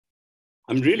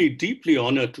I'm really deeply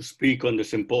honored to speak on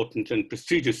this important and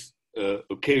prestigious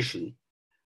occasion.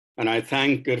 And I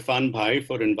thank Irfan Bhai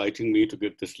for inviting me to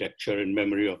give this lecture in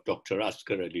memory of Dr.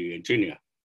 Asghar Ali, engineer.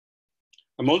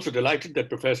 I'm also delighted that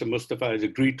Professor Mustafa has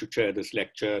agreed to chair this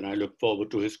lecture, and I look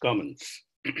forward to his comments.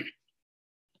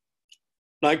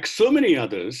 Like so many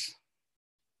others,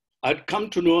 I'd come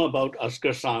to know about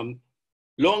Asghar Sam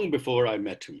long before I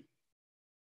met him.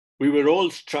 We were all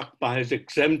struck by his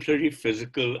exemplary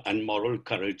physical and moral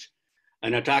courage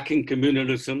in attacking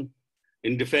communalism,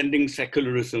 in defending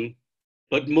secularism,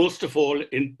 but most of all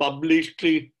in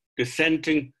publicly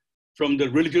dissenting from the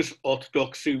religious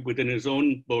orthodoxy within his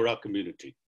own Bohra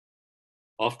community.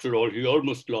 After all, he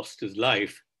almost lost his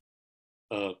life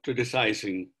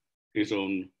criticizing his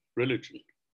own religion.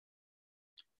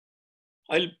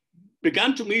 I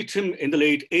began to meet him in the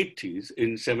late 80s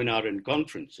in seminar and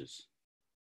conferences.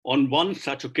 On one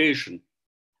such occasion,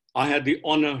 I had the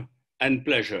honor and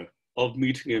pleasure of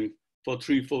meeting him for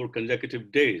 3-4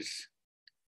 consecutive days.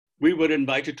 We were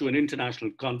invited to an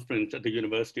international conference at the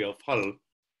University of Hull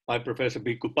by Professor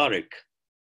Bhikkhu Parekh.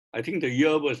 I think the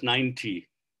year was 90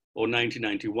 or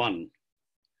 1991.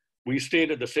 We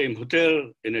stayed at the same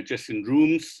hotel in adjacent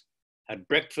rooms, had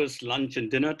breakfast, lunch,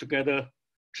 and dinner together,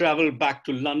 traveled back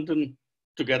to London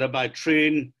together by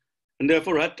train, and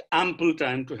therefore had ample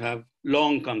time to have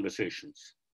long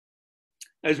conversations.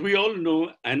 As we all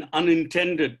know, an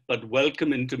unintended but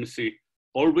welcome intimacy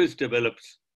always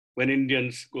develops when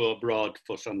Indians go abroad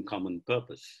for some common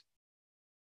purpose.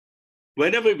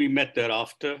 Whenever we met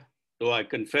thereafter, though I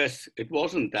confess it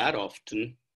wasn't that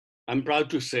often, I'm proud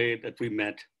to say that we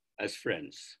met as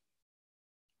friends.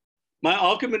 My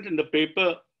argument in the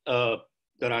paper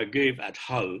that I gave at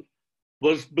Hull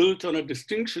was built on a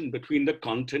distinction between the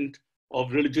content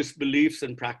of religious beliefs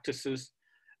and practices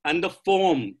and the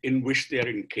form in which they are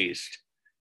encased,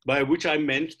 by which I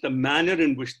meant the manner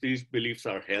in which these beliefs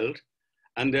are held,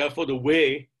 and therefore the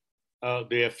way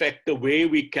they affect the way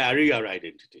we carry our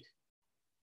identity.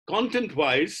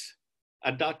 Content-wise,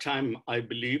 at that time, I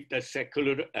believed that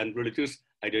secular and religious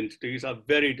identities are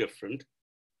very different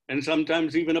and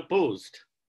sometimes even opposed.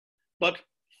 But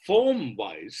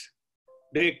form-wise,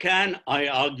 they can, I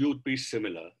argued, be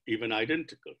similar, even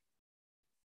identical.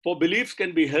 For beliefs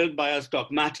can be held by us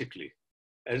dogmatically,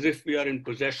 as if we are in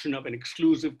possession of an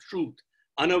exclusive truth,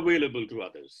 unavailable to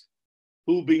others,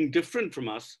 who, being different from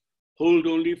us, hold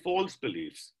only false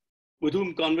beliefs, with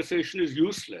whom conversation is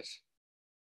useless.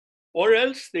 Or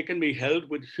else they can be held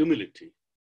with humility,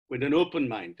 with an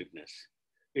open-mindedness,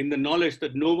 in the knowledge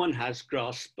that no one has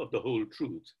grasp of the whole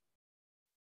truth.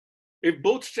 If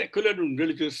both secular and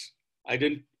religious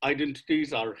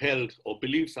identities are held, or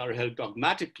beliefs are held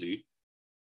dogmatically,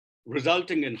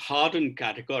 resulting in hardened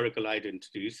categorical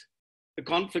identities, the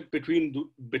conflict between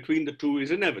the two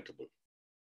is inevitable.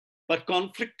 But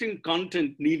conflicting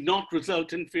content need not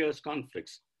result in fierce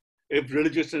conflicts if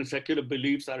religious and secular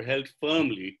beliefs are held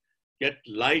firmly, yet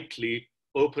lightly,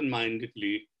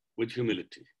 open-mindedly, with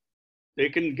humility. They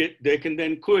can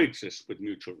then coexist with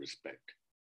mutual respect.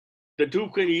 The two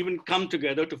can even come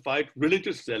together to fight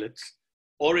religious zealots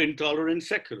or intolerant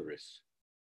secularists.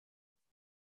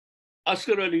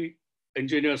 Asghar Ali,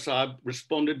 Engineer Saab,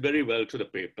 responded very well to the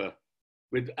paper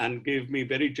and gave me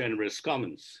very generous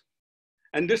comments.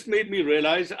 And this made me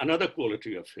realize another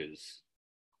quality of his,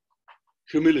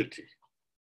 humility.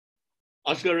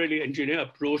 Asghar Ali, Engineer,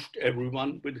 approached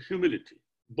everyone with humility,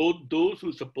 both those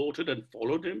who supported and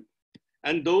followed him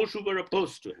and those who were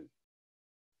opposed to him.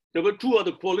 There were two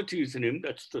other qualities in him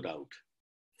that stood out.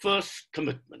 First,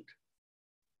 commitment.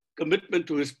 Commitment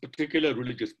to his particular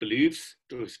religious beliefs,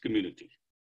 to his community.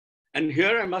 And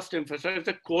here I must emphasize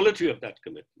the quality of that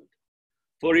commitment.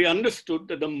 For he understood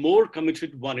that the more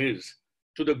committed one is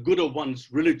to the good of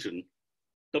one's religion,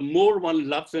 the more one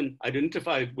loves and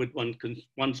identifies with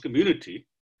one's community,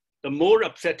 the more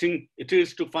upsetting it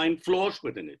is to find flaws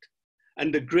within it.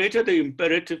 And the greater the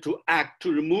imperative to act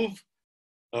to remove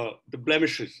the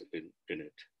blemishes in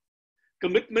it.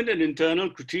 Commitment and internal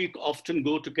critique often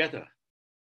go together.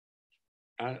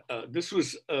 This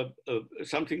was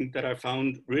something that I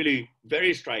found really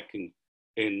very striking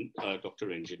in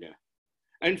Dr. Engineer.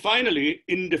 And finally,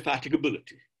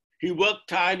 indefatigability. He worked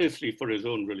tirelessly for his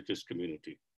own religious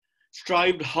community,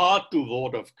 strived hard to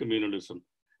ward off communalism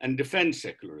and defend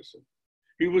secularism.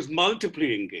 He was multiply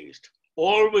engaged,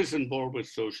 always involved with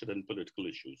social and political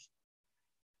issues.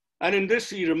 And in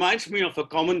this, he reminds me of a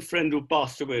common friend who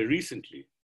passed away recently,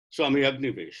 Swami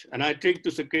Agnivesh. And I take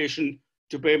this occasion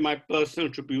to pay my personal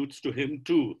tributes to him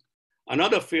too,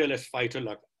 another fearless fighter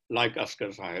like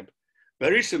Asghar Sahib,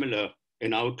 very similar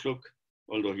in outlook,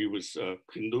 although he was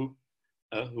Hindu,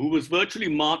 who was virtually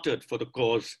martyred for the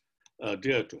cause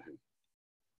dear to him.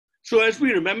 So as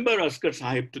we remember Asghar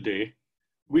Sahib today,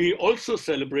 we also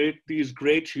celebrate these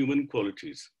great human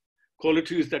qualities,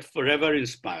 qualities that forever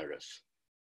inspire us: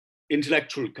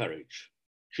 intellectual courage,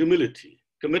 humility,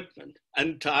 commitment,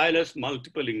 and tireless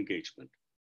multiple engagement.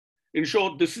 In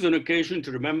short, this is an occasion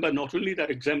to remember not only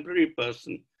that exemplary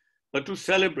person, but to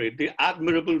celebrate the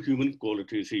admirable human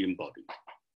qualities he embodied.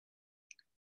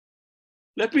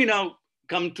 Let me now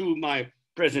come to my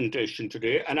presentation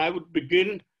today, and I would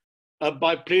begin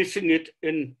by placing it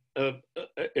in the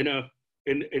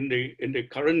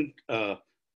current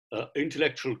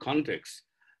intellectual context.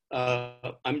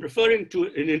 I'm referring to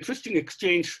an interesting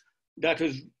exchange that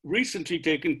has recently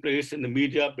taken place in the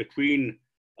media between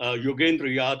Yogendra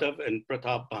Yadav and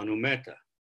Pratap Bhanu Mehta.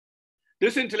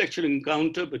 This intellectual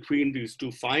encounter between these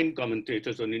two fine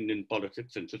commentators on Indian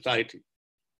politics and society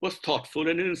was thoughtful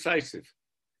and incisive,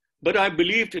 but I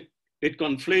believed it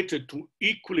conflated two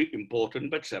equally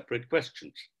important but separate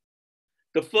questions.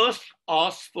 The first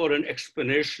asks for an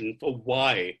explanation for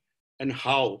why and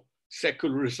how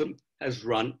secularism has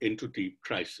run into deep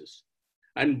crisis,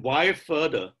 and why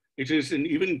further it is in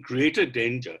even greater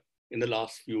danger in the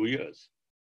last few years.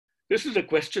 This is a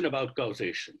question about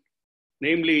causation,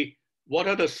 namely, what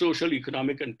are the social,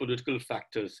 economic, and political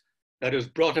factors that has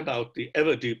brought about the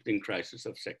ever-deepening crisis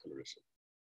of secularism?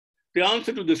 The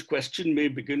answer to this question may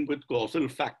begin with causal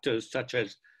factors such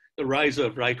as the rise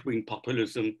of right-wing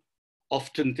populism,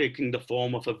 often taking the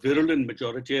form of a virulent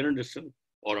majoritarianism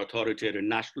or authoritarian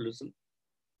nationalism,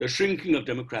 the shrinking of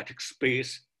democratic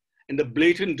space, and the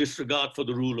blatant disregard for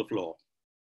the rule of law.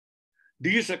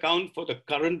 These account for the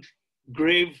current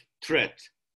grave threat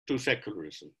to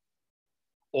secularism,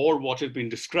 or what has been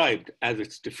described as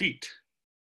its defeat.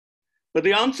 But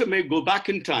the answer may go back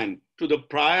in time to the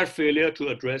prior failure to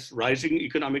address rising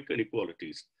economic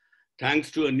inequalities, thanks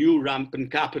to a new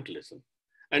rampant capitalism,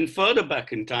 and further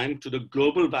back in time to the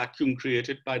global vacuum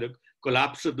created by the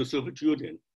collapse of the Soviet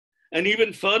Union, and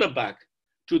even further back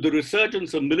to the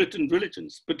resurgence of militant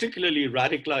religions, particularly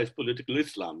radicalized political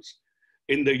Islams,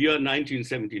 in the year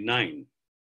 1979.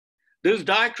 This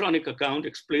diachronic account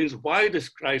explains why this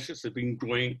crisis has been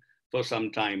growing for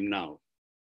some time now.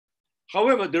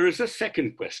 However, there is a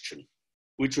second question,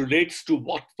 which relates to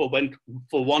what, for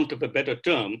want of a better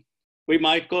term, we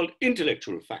might call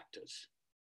intellectual factors.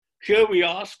 Here we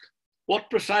ask, what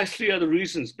precisely are the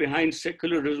reasons behind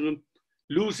secularism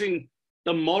losing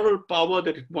the moral power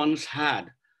that it once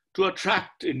had to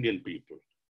attract Indian people,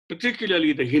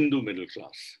 particularly the Hindu middle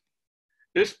class?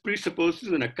 This presupposes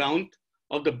an account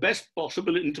of the best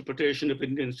possible interpretation of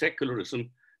Indian secularism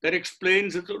that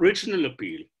explains its original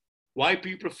appeal, why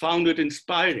people found it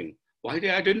inspiring, why they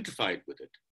identified with it,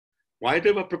 why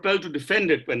they were propelled to defend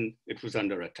it when it was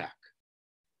under attack.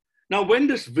 Now, when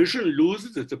this vision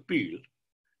loses its appeal,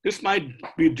 this might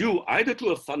be due either to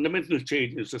a fundamental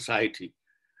change in society,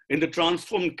 in the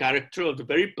transformed character of the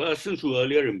very persons who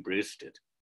earlier embraced it.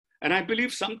 And I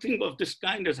believe something of this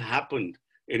kind has happened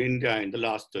in India in the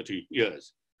last 30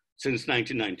 years, since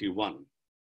 1991.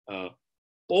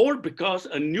 Or because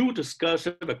a new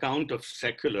discursive account of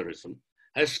secularism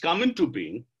has come into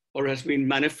being or has been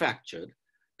manufactured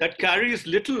that carries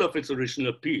little of its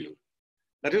original appeal,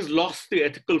 that has lost the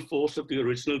ethical force of the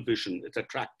original vision, its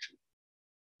attraction.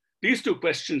 These two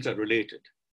questions are related.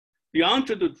 The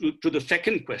answer to the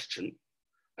second question,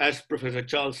 as Professor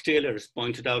Charles Taylor has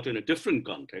pointed out in a different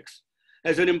context,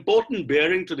 has an important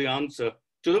bearing to the answer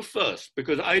to the first,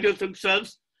 because ideas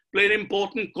themselves play an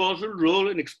important causal role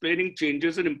in explaining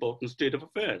changes in important state of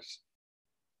affairs.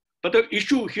 But the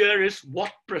issue here is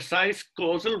what precise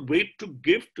causal weight to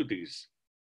give to these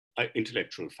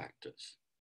intellectual factors.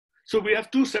 So we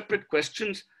have two separate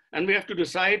questions, and we have to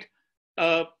decide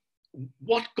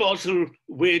what causal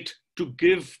weight to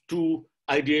give to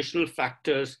ideational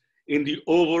factors in the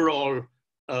overall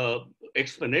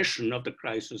explanation of the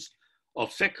crisis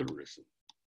of secularism.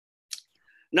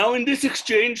 Now, in this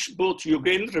exchange, both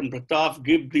Yogendra and Pratap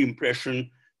give the impression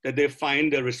that they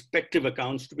find their respective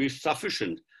accounts to be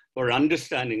sufficient for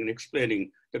understanding and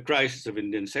explaining the crisis of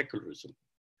Indian secularism.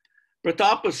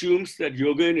 Pratap assumes that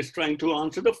Yogen is trying to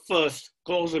answer the first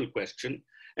causal question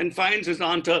and finds his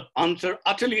answer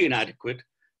utterly inadequate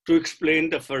to explain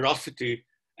the ferocity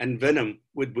and venom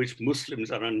with which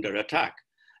Muslims are under attack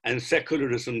and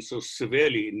secularism so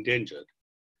severely endangered.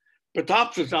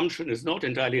 Pratap's assumption is not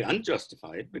entirely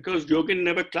unjustified because Yogen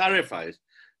never clarifies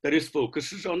that his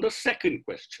focus is on the second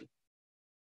question,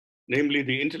 namely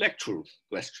the intellectual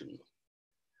question.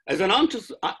 As an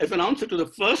answer to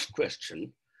the first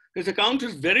question, his account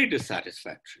is very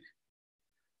dissatisfactory.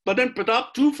 But then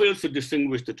Pratap too fails to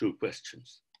distinguish the two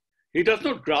questions. He does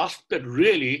not grasp that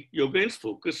really Yogen's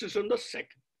focus is on the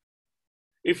second.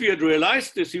 If he had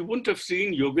realized this, he wouldn't have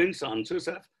seen Yogen's answers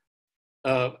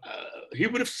he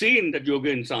would have seen that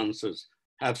Yogen's answers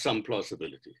have some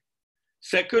plausibility.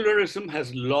 Secularism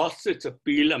has lost its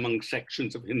appeal among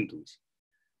sections of Hindus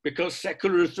because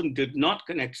secularism did not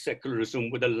connect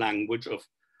secularism with a language of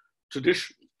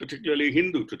tradition, particularly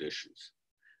Hindu traditions.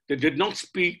 They did not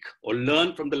speak or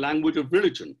learn from the language of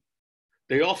religion.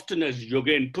 They often, as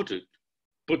Yogen puts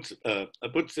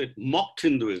it, mocked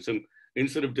Hinduism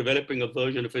instead of developing a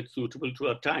version of it suitable to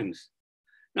our times.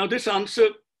 Now, this answer,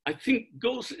 I think,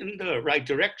 goes in the right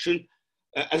direction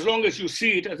as long as you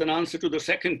see it as an answer to the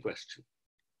second question.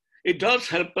 It does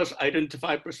help us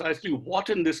identify precisely what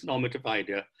in this normative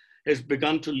idea has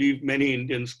begun to leave many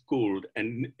Indians cold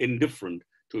and indifferent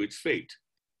to its fate.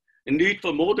 Indeed,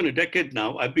 for more than a decade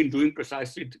now, I've been doing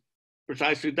precisely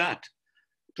that,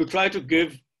 to try to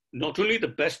give not only the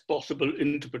best possible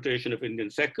interpretation of Indian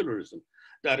secularism,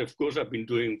 that of course I've been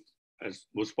doing, as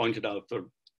was pointed out, for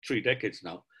 3 decades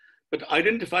now, but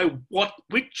identify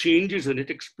which changes in it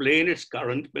explain its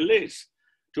current malaise,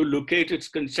 to locate its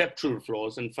conceptual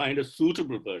flaws and find a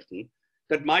suitable version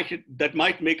that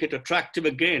might make it attractive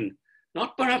again,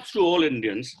 not perhaps to all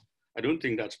Indians, I don't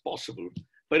think that's possible,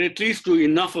 but at least to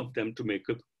enough of them to make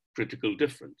a critical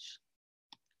difference.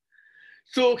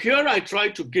 So here I try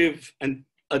to give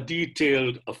a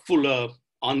detailed, a fuller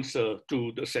answer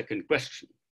to the second question,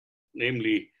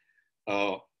 namely,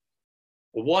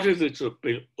 what is its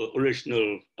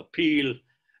original appeal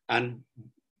and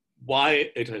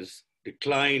why it has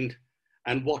declined,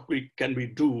 and what can we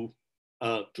do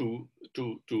to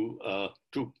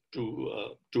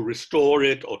restore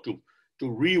it, or to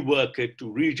rework it,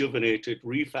 to rejuvenate it,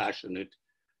 refashion it,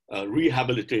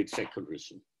 rehabilitate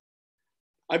secularism.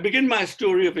 I begin my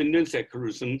story of Indian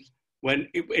secularism when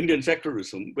Indians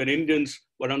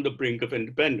were on the brink of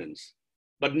independence,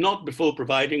 but not before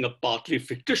providing a partly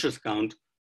fictitious account,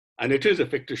 and it is a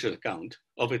fictitious account,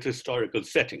 of its historical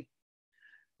setting.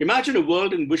 Imagine a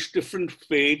world in which different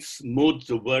faiths, modes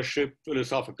of worship,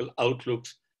 philosophical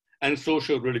outlooks, and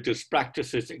socio-religious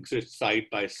practices exist side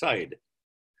by side.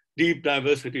 Deep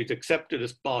diversity is accepted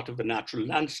as part of the natural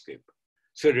landscape.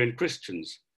 Syrian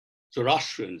Christians,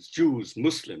 Zoroastrians, Jews,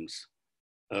 Muslims,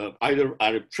 either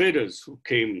Arab traders who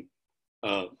came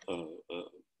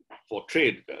for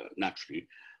trade, naturally,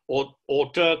 or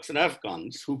Turks and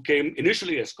Afghans who came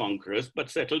initially as conquerors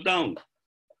but settled down.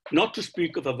 Not to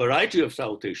speak of a variety of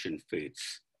South Asian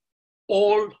faiths.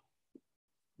 All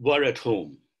were at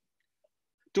home.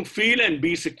 To feel and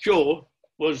be secure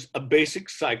was a basic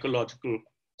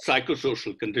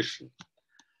psychosocial condition.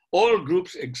 All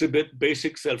groups exhibit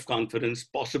basic self-confidence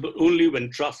possible only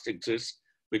when trust exists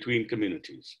between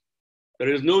communities.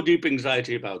 There is no deep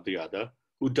anxiety about the other,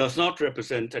 who does not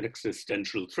represent an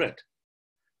existential threat.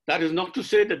 That is not to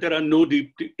say that there are no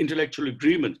deep intellectual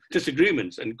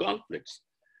disagreements and conflicts,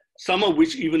 some of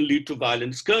which even lead to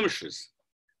violent skirmishes,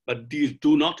 but these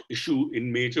do not issue in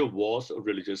major wars or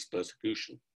religious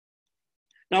persecution.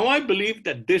 Now, I believe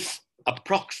that this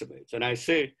approximates, and I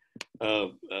say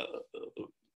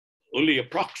only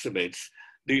approximates,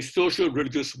 the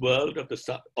social-religious world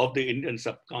of the Indian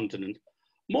subcontinent,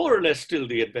 more or less till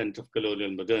the advent of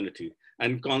colonial modernity,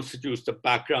 and constitutes the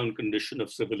background condition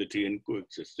of civility and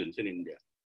coexistence in India.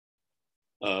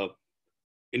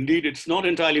 Indeed, it's not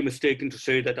entirely mistaken to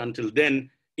say that until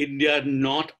then, India had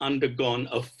not undergone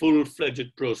a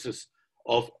full-fledged process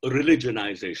of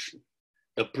religionization,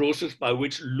 a process by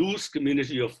which loose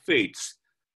community of faiths,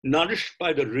 nourished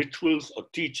by the rituals or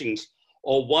teachings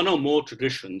or one or more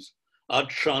traditions, are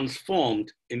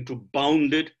transformed into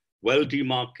bounded,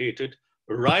 well-demarcated,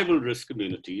 rivalrous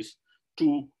communities,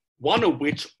 to one of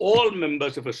which all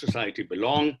members of a society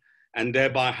belong and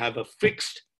thereby have a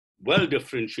fixed,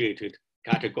 well-differentiated,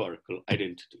 categorical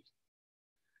identity.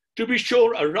 To be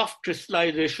sure, a rough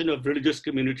crystallization of religious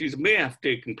communities may have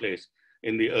taken place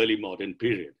in the early modern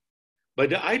period,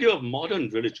 but the idea of modern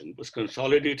religion was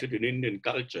consolidated in Indian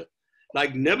culture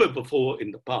like never before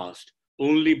in the past,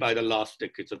 only by the last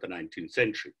decades of the 19th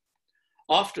century.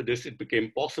 After this, it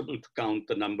became possible to count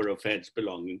the number of heads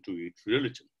belonging to each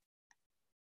religion.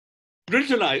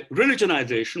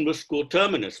 Religionization was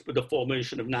coterminous with the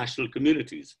formation of national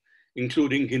communities,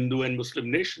 including Hindu and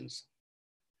Muslim nations.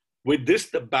 With this,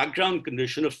 the background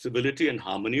condition of civility and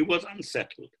harmony was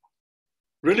unsettled.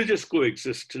 Religious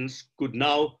coexistence could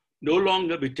now no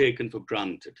longer be taken for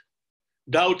granted.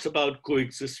 Doubts about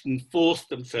coexistence forced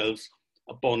themselves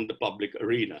upon the public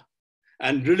arena,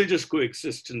 and religious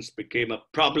coexistence became a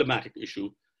problematic issue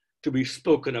to be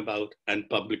spoken about and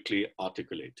publicly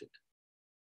articulated.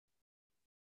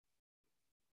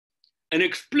 An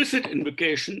explicit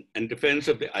invocation and defense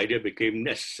of the idea became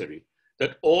necessary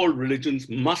that all religions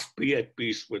must be at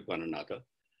peace with one another,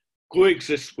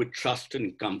 coexist with trust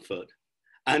and comfort.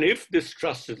 And if this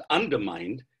trust is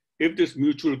undermined, if this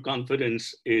mutual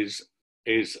confidence is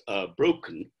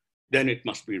broken, then it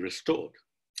must be restored.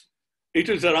 It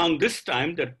is around this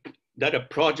time that a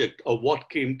project of what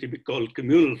came to be called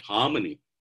communal harmony,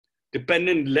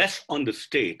 dependent less on the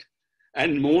state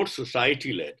and more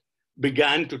society-led,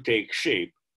 began to take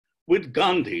shape, with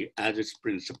Gandhi as its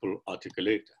principal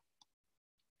articulator.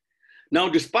 Now,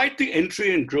 despite the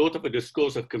entry and growth of a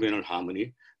discourse of communal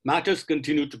harmony, matters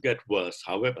continued to get worse,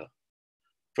 however.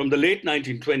 From the late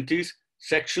 1920s,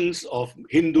 sections of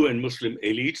Hindu and Muslim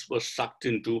elites were sucked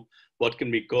into what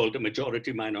can be called a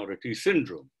majority-minority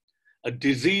syndrome, a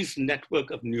diseased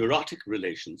network of neurotic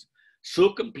relations so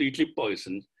completely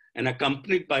poisoned and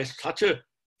accompanied by such a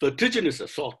vertiginous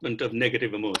assortment of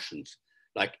negative emotions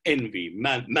like envy,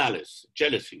 malice,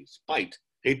 jealousy, spite,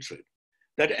 hatred,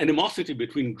 that animosity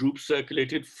between groups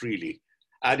circulated freely,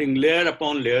 adding layer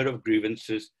upon layer of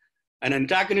grievances, and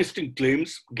antagonistic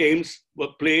games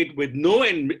were played with no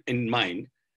end in mind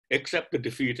except the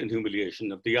defeat and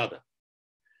humiliation of the other.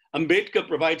 Ambedkar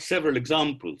provides several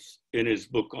examples in his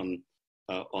book on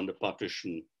the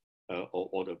partition,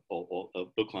 or a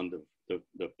book on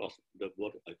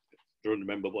what I don't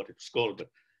remember what it's called, but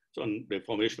it's on the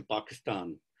formation of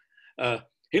Pakistan.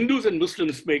 Hindus and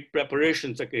Muslims make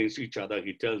preparations against each other,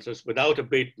 he tells us, without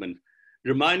abatement,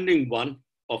 reminding one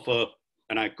of a,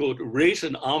 and I quote, race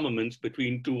and armaments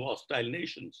between two hostile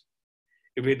nations.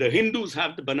 If the Hindus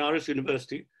have the Banaras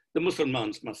University, the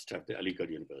Muslims must have the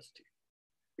Aligarh University.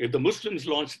 If the Muslims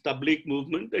launch the Tabligh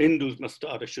movement, the Hindus must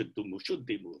start a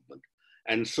Shuddhi movement,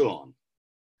 and so on.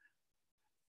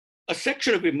 A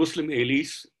section of the Muslim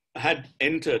elites had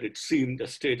entered, it seemed, a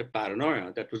state of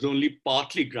paranoia that was only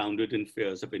partly grounded in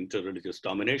fears of interreligious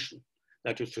domination.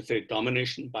 That is to say,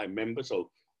 domination by members of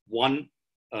one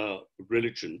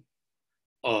religion,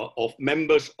 of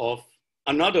members of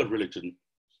another religion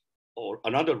or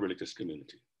another religious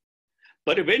community.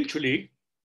 But eventually,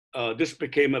 this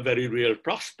became a very real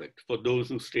prospect for those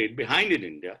who stayed behind in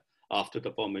India after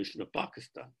the formation of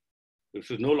Pakistan. This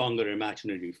was no longer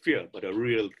imaginary fear, but a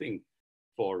real thing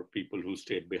for people who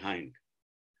stayed behind.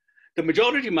 The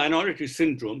majority-minority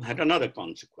syndrome had another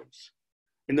consequence.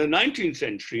 In the 19th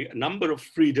century, a number of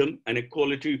freedom and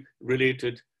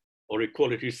equality-related or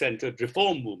equality-centered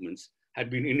reform movements had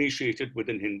been initiated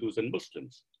within Hindus and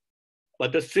Muslims.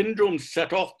 But the syndrome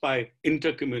set off by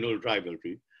intercommunal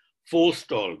rivalry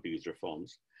forestalled these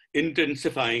reforms,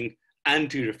 intensifying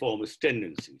anti-reformist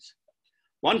tendencies.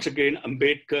 Once again,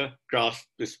 Ambedkar grasped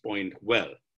this point well.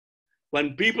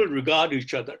 When people regard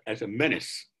each other as a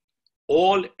menace,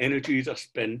 all energies are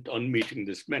spent on meeting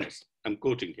this menace. I'm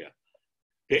quoting here.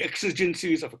 The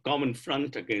exigencies of a common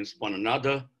front against one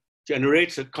another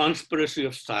generates a conspiracy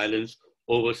of silence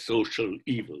over social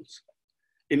evils.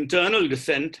 Internal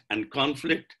dissent and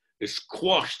conflict is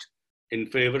quashed in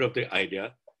favor of the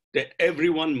idea that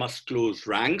everyone must close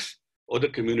ranks or the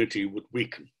community would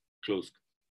weaken,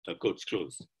 quotes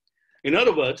closed. In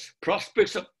other words,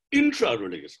 prospects of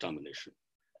intra-religious domination,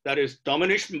 that is,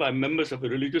 domination by members of a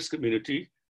religious community,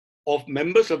 of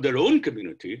members of their own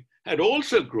community, had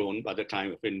also grown by the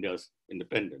time of India's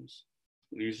independence.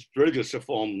 These religious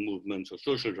reform movements or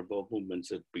social reform movements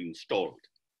had been stalled.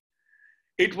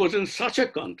 It was in such a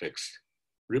context,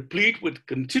 replete with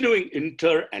continuing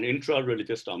inter and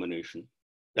intra-religious domination,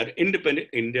 that independent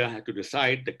India had to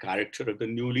decide the character of the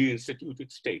newly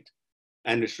instituted state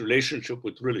and its relationship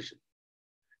with religion.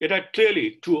 It had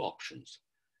clearly two options: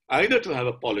 either to have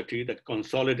a polity that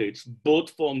consolidates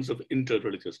both forms of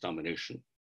inter-religious domination,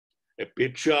 a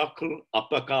patriarchal,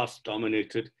 upper caste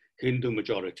dominated Hindu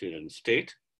majoritarian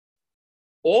state,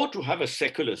 or to have a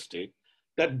secular state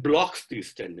that blocks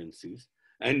these tendencies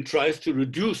and tries to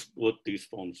reduce both these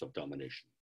forms of domination.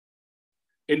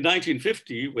 In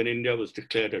 1950, when India was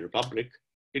declared a republic,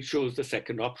 it chose the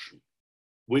second option,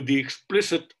 with the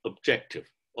explicit objective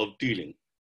of dealing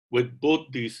with both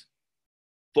these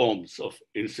forms of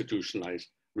institutionalized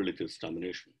religious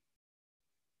domination.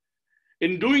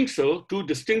 In doing so, two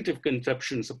distinctive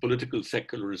conceptions of political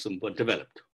secularism were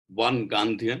developed, one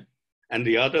Gandhian and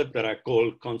the other that I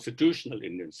call constitutional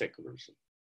Indian secularism.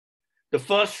 The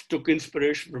first took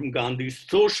inspiration from Gandhi's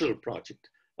social project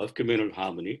of communal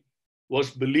harmony,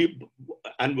 was believed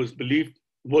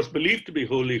to be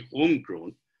wholly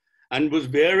homegrown, and was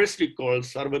variously called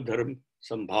Sarvadharm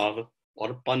Sambhava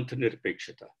or Pantha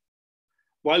Nirapekshata.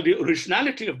 While the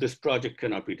originality of this project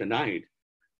cannot be denied,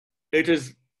 it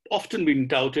has often been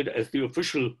touted as the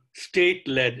official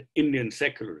state-led Indian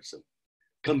secularism,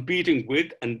 competing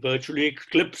with and virtually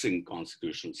eclipsing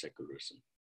constitutional secularism.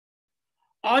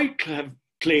 I have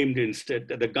claimed instead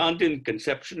that the Gandhian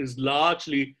conception is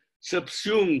largely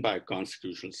subsumed by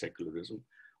constitutional secularism,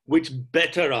 which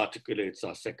better articulates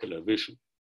our secular vision.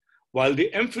 While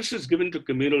the emphasis given to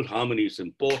communal harmony is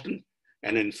important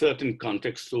and in certain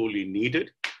contexts sorely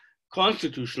needed,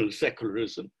 constitutional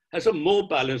secularism has a more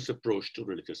balanced approach to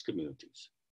religious communities.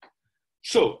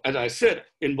 So, as I said,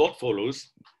 in what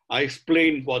follows, I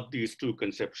explain what these two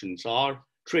conceptions are,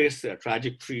 trace their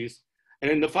trajectories, and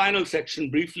in the final section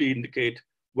briefly indicate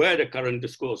where the current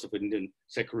discourse of Indian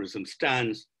secularism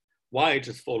stands, why it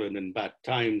has fallen in bad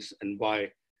times, and why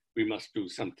we must do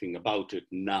something about it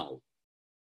now.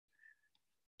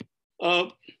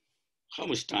 How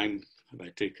much time have I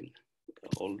taken?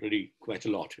 Already quite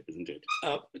a lot, isn't it?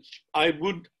 I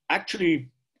would actually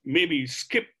maybe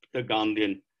skip the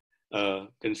Gandhian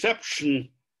conception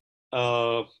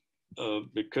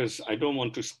because I don't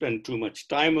want to spend too much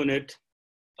time on it,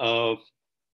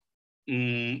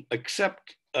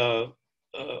 except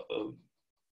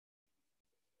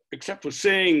for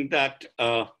saying that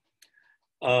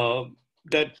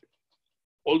that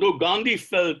although Gandhi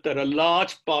felt that a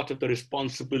large part of the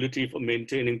responsibility for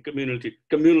maintaining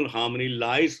communal harmony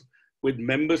lies with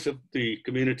members of the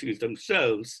communities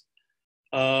themselves,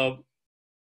 and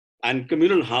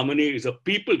communal harmony is a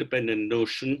people-dependent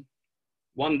notion,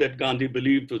 one that Gandhi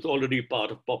believed was already part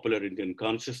of popular Indian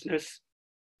consciousness.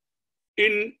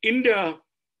 In India,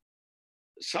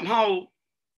 somehow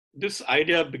this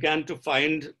idea began to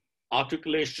find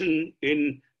articulation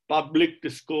in public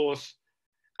discourse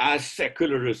as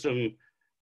secularism,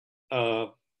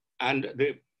 and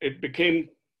it became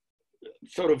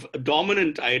sort of a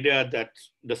dominant idea that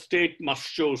the state must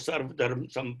show Sarv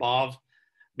Dharm Sambhav,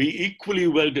 be equally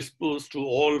well disposed to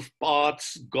all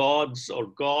paths, gods,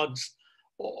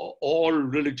 all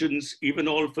religions, even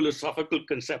all philosophical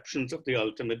conceptions of the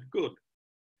ultimate good.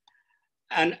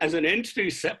 And as an entity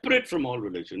separate from all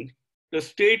religion, the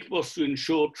state was to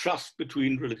ensure trust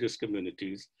between religious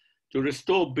communities, to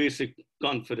restore basic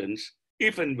confidence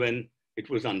if and when it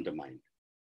was undermined.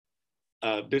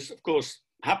 This, of course,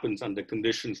 happens under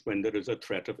conditions when there is a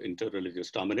threat of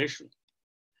interreligious domination.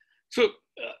 So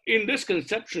in this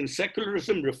conception,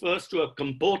 secularism refers to a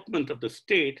comportment of the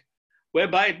state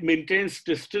whereby it maintains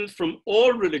distance from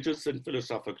all religious and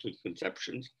philosophical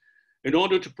conceptions in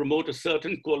order to promote a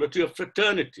certain quality of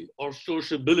fraternity or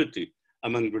sociability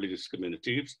among religious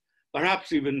communities,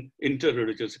 perhaps even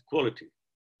interreligious equality.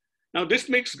 Now, this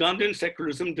makes Gandhian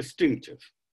secularism distinctive.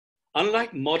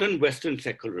 Unlike modern Western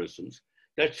secularisms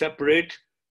that separate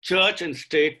church and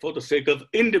state for the sake of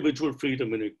individual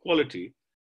freedom and equality,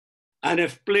 and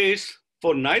have place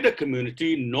for neither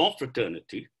community nor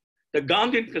fraternity, the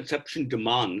Gandhian conception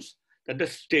demands that the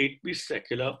state be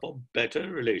secular for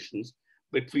better relations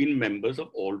between members of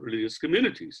all religious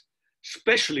communities,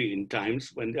 especially in times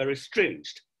when they're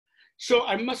estranged. So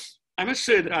I must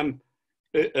say that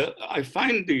I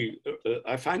find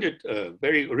it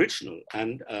very original,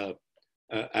 and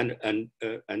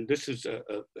this is a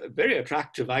very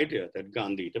attractive idea that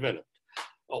Gandhi developed,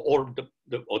 or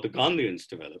the Gandhians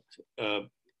developed.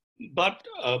 But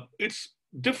it's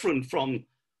different from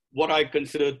what I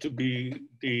consider to be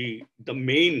the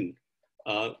main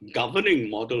governing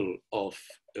model of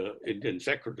Indian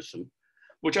secularism,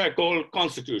 which I call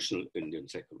constitutional Indian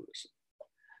secularism.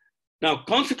 Now,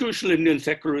 constitutional Indian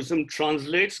secularism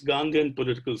translates Gandhian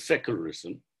political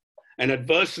secularism, an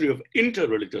adversary of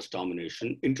interreligious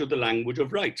domination, into the language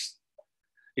of rights.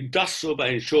 It does so by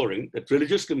ensuring that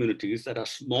religious communities that are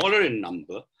smaller in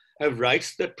number have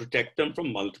rights that protect them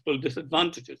from multiple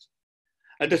disadvantages.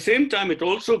 At the same time, it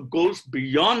also goes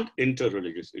beyond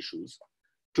interreligious issues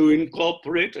to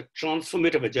incorporate a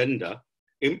transformative agenda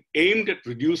aimed at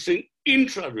reducing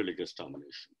intra-religious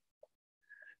domination.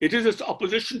 It is its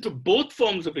opposition to both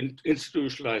forms of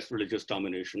institutionalized religious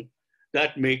domination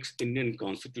that makes Indian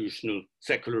constitutional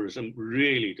secularism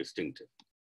really distinctive.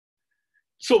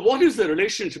 So what is the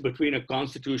relationship between a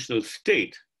constitutional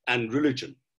state and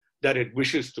religion that it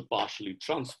wishes to partially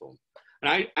transform? And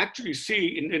I actually see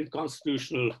Indian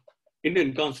constitution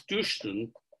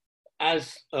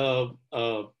as a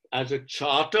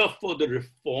charter for the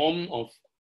reform of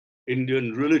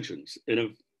Indian religions.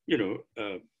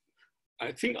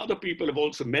 I think other people have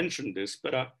also mentioned this,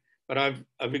 but I've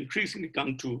increasingly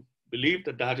come to believe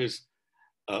that that is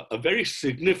a very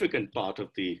significant part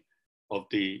of the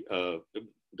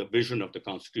vision of the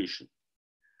Constitution.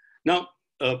 Now,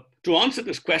 to answer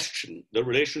this question, the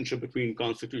relationship between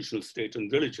constitutional state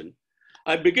and religion,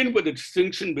 I begin with the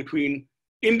distinction between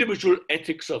individual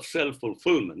ethics of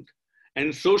self-fulfillment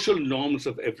and social norms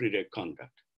of everyday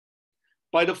conduct.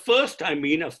 By the first, I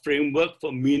mean a framework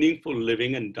for meaningful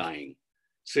living and dying,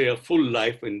 say a full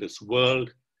life in this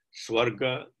world,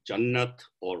 Swarga, Jannat,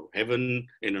 or heaven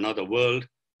in another world,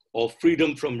 or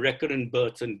freedom from recurrent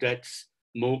births and deaths,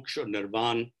 moksha,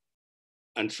 nirvana,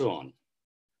 and so on.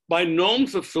 By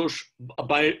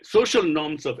social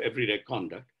norms of everyday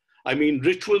conduct, I mean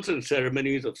rituals and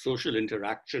ceremonies of social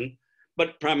interaction,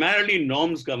 but primarily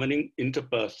norms governing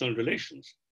interpersonal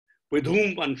relations, with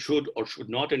whom one should or should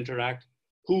not interact,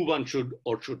 who one should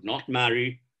or should not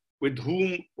marry, with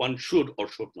whom one should or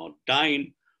should not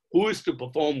dine, who is to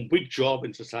perform which job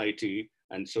in society,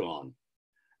 and so on.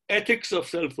 Ethics of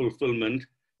self-fulfillment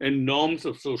and norms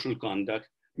of social conduct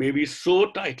may be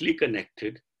so tightly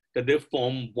connected that they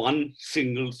form one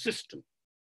single system.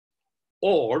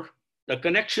 Or the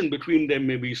connection between them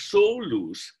may be so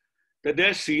loose that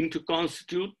they're seen to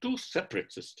constitute two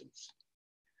separate systems.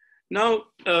 Now,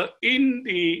 in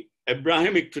the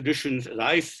Abrahamic traditions, as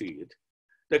I see it,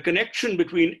 the connection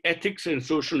between ethics and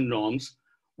social norms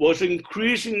was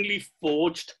increasingly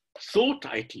forged so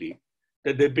tightly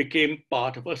that they became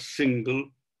part of a single,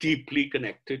 deeply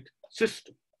connected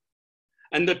system.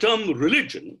 And the term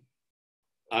religion,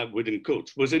 within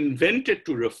quotes, was invented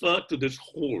to refer to this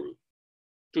whole,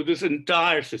 to this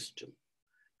entire system.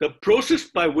 The process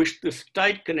by which this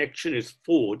tight connection is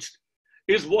forged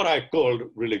is what I call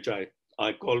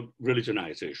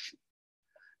religionization.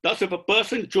 Thus, if a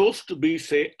person chose to be,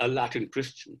 say, a Latin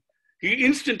Christian, he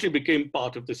instantly became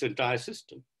part of this entire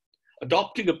system.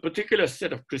 Adopting a particular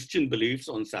set of Christian beliefs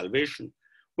on salvation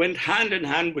went hand in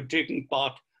hand with taking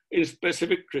part in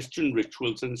specific Christian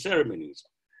rituals and ceremonies,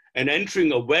 and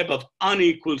entering a web of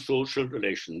unequal social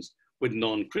relations with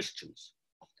non-Christians.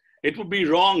 It would be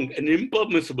wrong and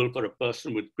impermissible for a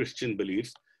person with Christian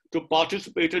beliefs to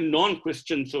participate in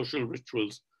non-Christian social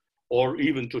rituals or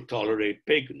even to tolerate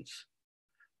pagans.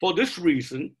 For this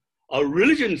reason, a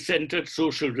religion-centered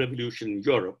social revolution in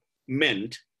Europe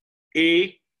meant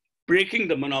A, breaking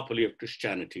the monopoly of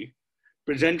Christianity,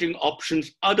 presenting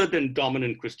options other than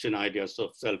dominant Christian ideas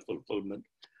of self-fulfillment,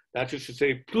 that is to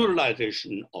say,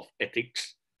 pluralization of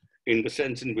ethics in the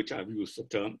sense in which I've used the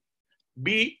term.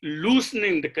 B,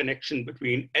 loosening the connection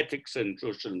between ethics and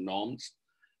social norms,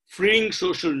 freeing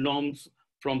social norms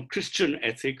from Christian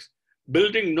ethics,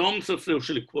 building norms of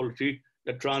social equality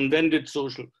that transcended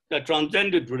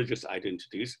religious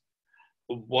identities,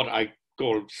 what I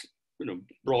call,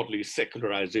 broadly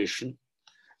secularization.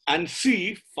 And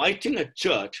C, fighting a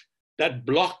church that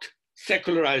blocked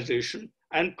secularization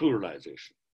and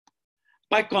pluralization.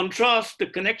 By contrast, the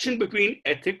connection between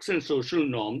ethics and social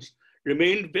norms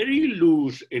remained very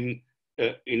loose in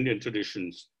Indian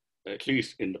traditions, at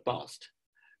least in the past.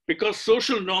 Because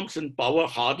social norms and power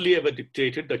hardly ever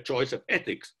dictated the choice of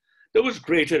ethics, there was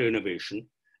greater innovation,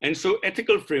 and so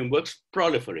ethical frameworks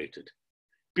proliferated.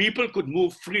 People could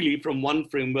move freely from one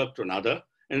framework to another,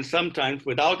 and sometimes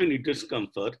without any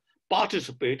discomfort,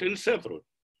 participate in several.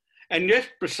 And yet,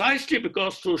 precisely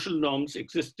because social norms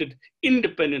existed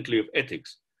independently of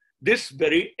ethics, this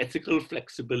very ethical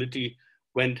flexibility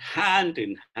went hand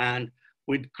in hand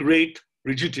with great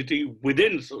rigidity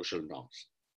within social norms.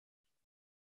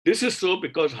 This is so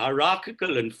because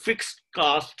hierarchical and fixed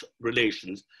caste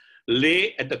relations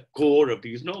lay at the core of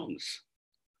these norms.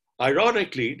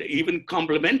 Ironically, they even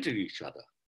complemented each other.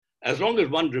 As long as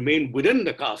one remained within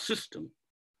the caste system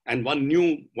and one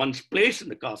knew one's place in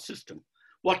the caste system,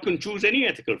 one can choose any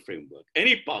ethical framework,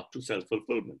 any path to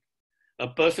self-fulfillment. A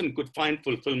person could find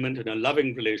fulfillment in a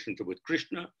loving relationship with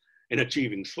Krishna, in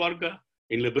achieving Swarga,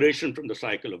 in liberation from the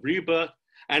cycle of rebirth,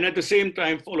 and at the same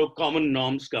time follow common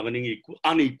norms governing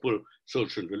unequal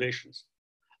social relations.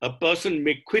 A person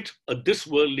may quit a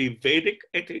this-worldly Vedic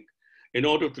ethic in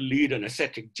order to lead an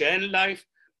ascetic Jain life,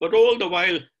 but all the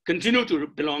while continue to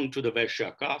belong to the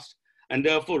Vaishya caste and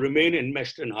therefore remain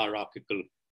enmeshed in hierarchical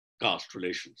caste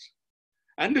relations.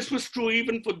 And this was true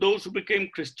even for those who became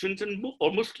Christians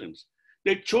or Muslims.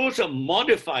 They chose a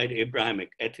modified Abrahamic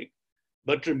ethic,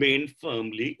 but remained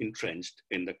firmly entrenched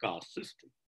in the caste system.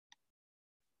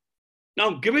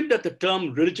 Now, given that the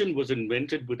term religion was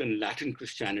invented within Latin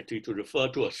Christianity to refer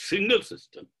to a single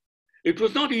system, it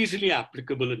was not easily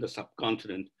applicable in the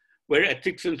subcontinent where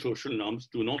ethics and social norms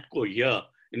do not cohere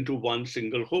into one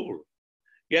single whole.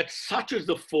 Yet such is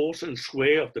the force and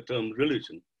sway of the term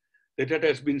religion that it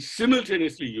has been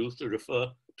simultaneously used to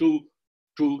refer to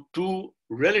two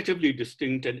relatively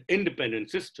distinct and independent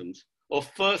systems of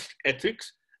first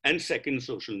ethics and second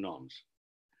social norms.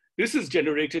 This has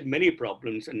generated many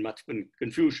problems and much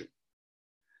confusion.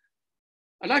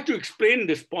 I'd like to explain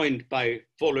this point by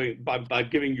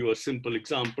giving you a simple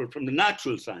example from the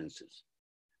natural sciences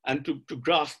and to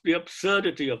grasp the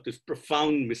absurdity of this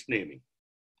profound misnaming.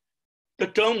 The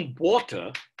term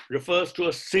water refers to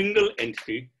a single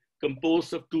entity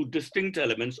composed of two distinct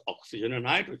elements, oxygen and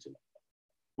hydrogen.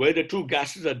 Where the two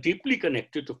gases are deeply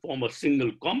connected to form a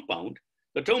single compound,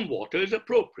 the term water is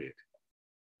appropriate.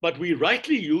 But we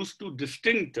rightly use two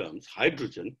distinct terms,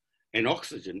 hydrogen and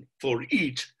oxygen, for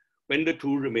each when the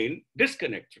two remain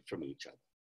disconnected from each other.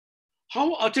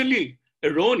 How utterly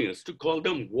erroneous to call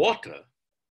them water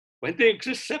when they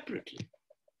exist separately.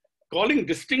 Calling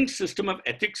distinct system of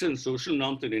ethics and social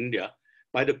norms in India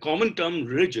by the common term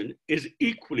religion is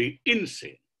equally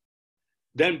insane.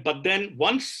 But then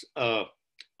once a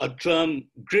term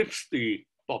grips the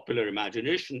popular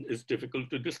imagination, it's difficult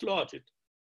to dislodge it.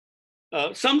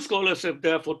 Some scholars have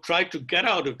therefore tried to get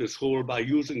out of this hole by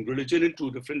using religion in two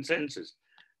different senses: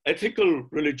 ethical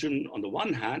religion on the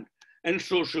one hand and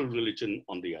social religion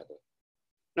on the other.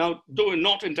 Now, though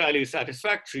not entirely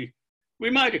satisfactory, we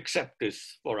might accept this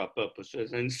for our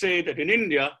purposes and say that in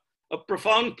India, a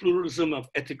profound pluralism of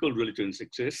ethical religions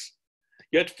exists,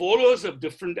 yet followers of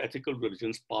different ethical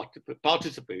religions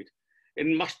participate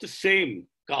in much the same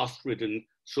caste-ridden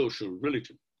social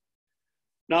religion.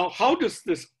 Now, how does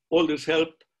all this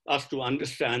help us to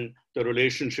understand the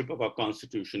relationship of our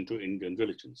constitution to Indian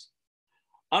religions?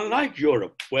 Unlike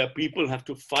Europe, where people have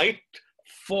to fight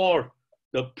for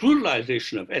the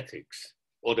pluralization of ethics,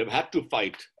 or they've had to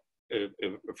fight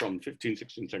from 15th,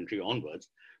 16th century onwards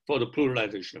for the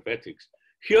pluralization of ethics,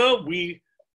 here we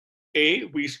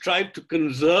strive to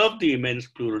conserve the immense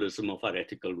pluralism of our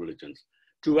ethical religions,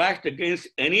 to act against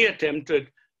any attempt at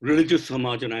religious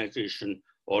homogenization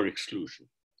or exclusion.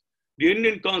 The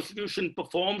Indian Constitution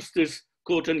performs this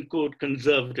quote unquote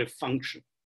conservative function.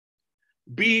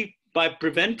 B, by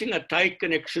preventing a tight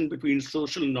connection between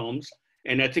social norms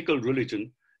and ethical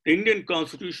religion, the Indian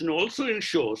Constitution also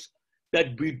ensures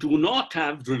that we do not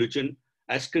have religion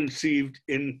as conceived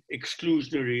in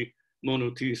exclusionary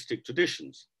monotheistic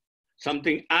traditions,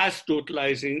 something as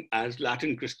totalizing as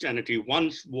Latin Christianity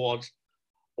once was,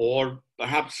 or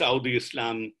perhaps Saudi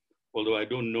Islam, although I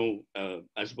don't know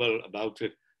as well about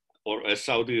it, or as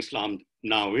Saudi Islam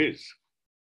now is.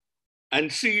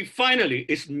 And C, finally,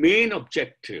 its main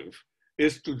objective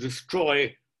is to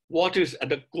destroy what is at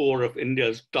the core of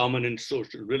India's dominant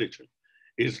social religion,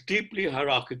 its deeply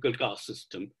hierarchical caste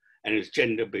system and its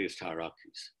gender-based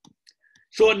hierarchies.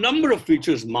 So a number of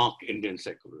features mark Indian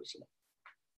secularism.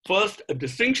 First, a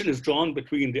distinction is drawn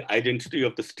between the identity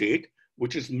of the state,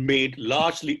 which is made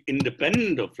largely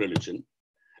independent of religion,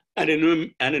 and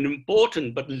an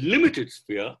important but limited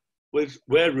sphere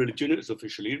where religion is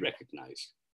officially recognized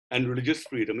and religious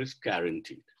freedom is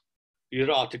guaranteed. These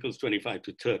are Articles 25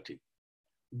 to 30.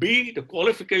 B, the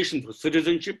qualification for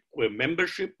citizenship, where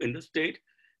membership in the state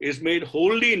is made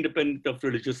wholly independent of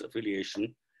religious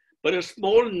affiliation, but a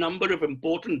small number of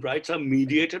important rights are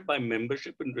mediated by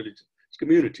membership in religious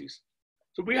communities.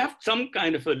 So we have some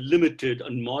kind of a limited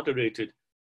and moderated,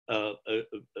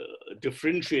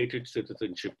 differentiated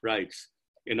citizenship rights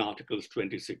in Articles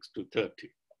 26 to 30.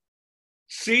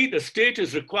 C, the state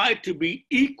is required to be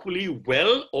equally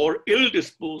well or ill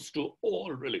disposed to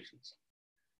all religions.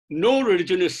 No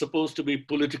religion is supposed to be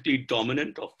politically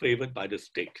dominant or favored by the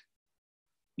state.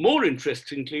 More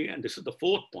interestingly, and this is the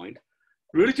fourth point,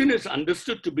 religion is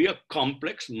understood to be a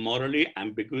complex, morally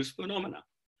ambiguous phenomena,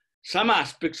 some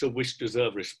aspects of which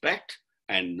deserve respect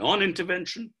and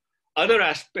non-intervention, other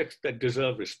aspects that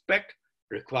deserve respect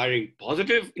requiring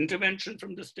positive intervention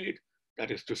from the state,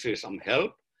 that is to say some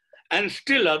help, and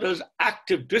still others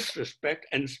active disrespect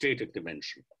and state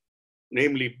intervention,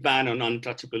 namely ban on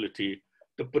untouchability,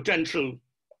 the potential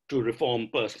to reform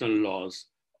personal laws,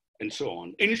 and so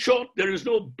on. In short, there is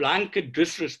no blanket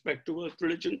disrespect towards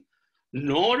religion,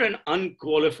 nor an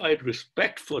unqualified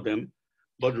respect for them,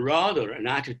 but rather an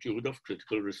attitude of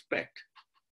critical respect.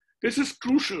 This is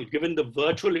crucial given the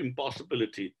virtual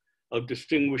impossibility of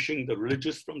distinguishing the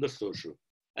religious from the social,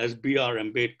 as B.R.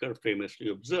 Ambedkar famously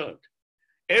observed.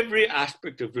 Every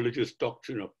aspect of religious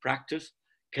doctrine or practice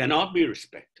cannot be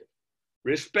respected.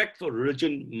 Respect for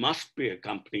religion must be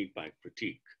accompanied by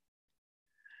critique.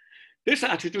 This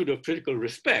attitude of critical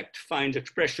respect finds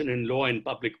expression in law and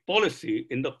public policy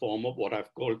in the form of what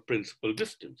I've called principal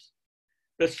distance.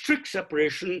 The strict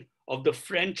separation of the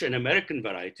French and American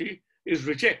variety is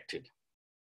rejected.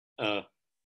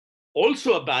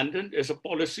 Also abandoned is a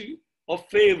policy of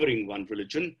favoring one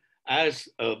religion, as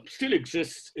still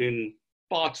exists in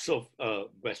parts of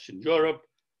Western Europe,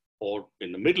 or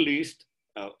in the Middle East,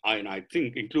 and I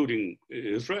think including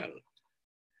Israel.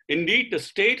 Indeed, the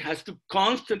state has to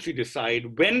constantly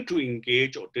decide when to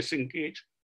engage or disengage,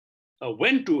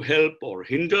 when to help or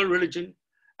hinder religion,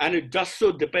 and it does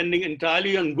so depending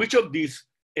entirely on which of these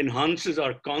enhances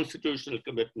our constitutional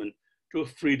commitment to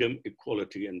freedom,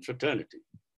 equality, and fraternity.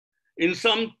 In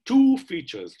sum, two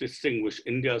features distinguish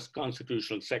India's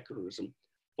constitutional secularism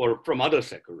from other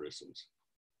secularisms.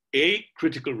 A,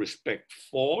 critical respect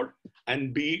for,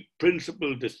 and B,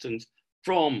 principled distance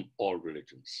from all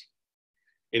religions.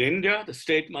 In India, the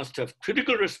state must have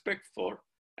critical respect for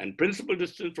and principled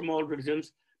distance from all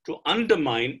religions to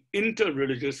undermine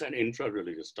inter-religious and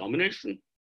intra-religious domination,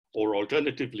 or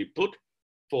alternatively put,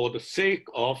 for the sake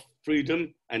of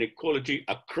freedom and equality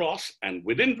across and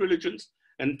within religions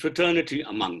and fraternity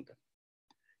among them.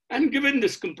 And given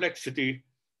this complexity,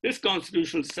 this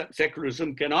constitutional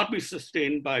secularism cannot be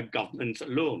sustained by governments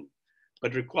alone,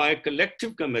 but require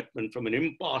collective commitment from an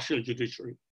impartial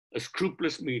judiciary, a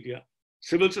scrupulous media,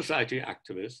 civil society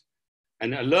activists,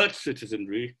 an alert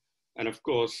citizenry, and of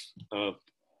course,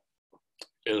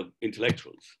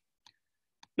 intellectuals.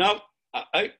 Now,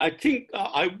 I think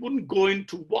I wouldn't go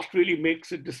into what really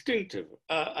makes it distinctive.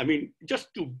 I mean,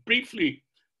 just to briefly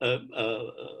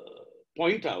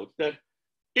point out that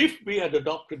if we had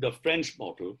adopted the French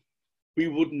model, we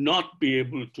would not be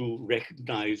able to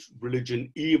recognize religion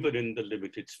even in the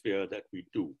limited sphere that we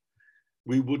do.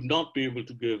 We would not be able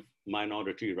to give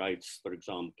minority rights, for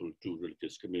example, to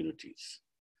religious communities.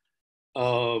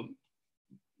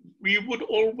 We would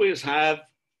always have,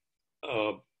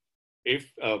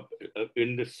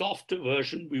 in the softer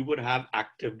version, we would have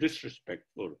active disrespect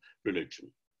for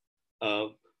religion.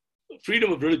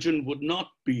 Freedom of religion would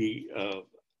not be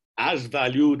as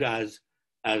valued as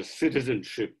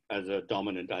citizenship as a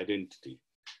dominant identity.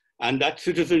 And that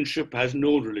citizenship has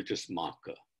no religious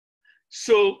marker.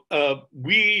 So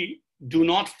we do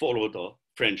not follow the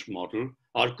French model.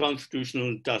 Our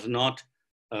constitution does not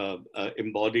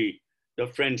embody the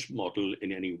French model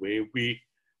in any way. We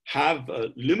have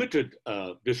limited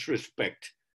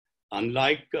disrespect,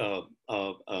 unlike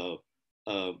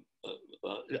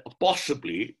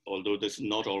possibly, although this is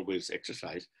not always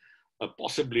exercised,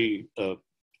 possibly a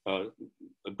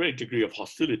great degree of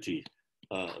hostility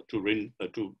to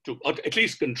at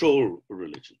least control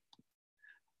religion.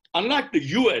 Unlike the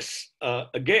US,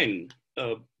 again,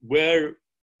 where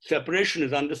separation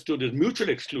is understood as mutual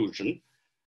exclusion,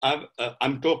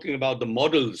 I'm talking about the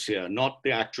models here, not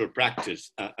the actual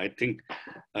practice. I think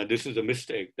this is a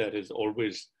mistake that is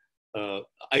always,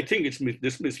 I think it's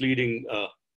misleading.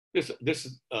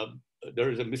 There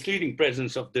is a misleading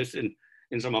presence of this in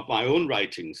some of my own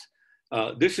writings.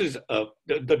 This is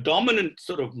the dominant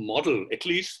sort of model, at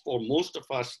least for most of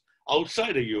us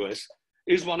outside the US,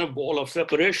 is one of wall of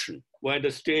separation, where the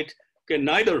state can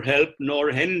neither help nor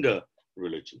hinder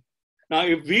religion. Now,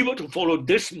 if we were to follow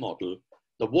this model,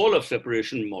 the wall of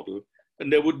separation model, then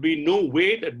there would be no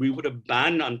way that we would have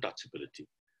banned untouchability.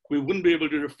 We wouldn't be able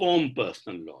to reform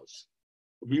personal laws.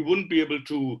 We wouldn't be able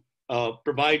to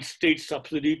provide state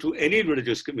subsidy to any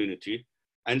religious community,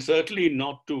 and certainly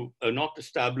not to not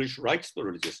establish rights for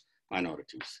religious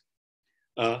minorities.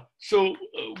 So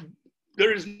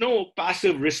there is no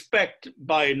passive respect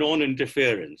by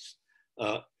non-interference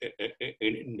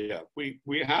in India.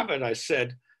 We have, as I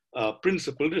said,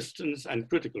 principled distance and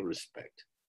critical respect.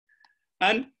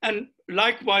 And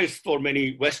likewise for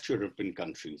many West European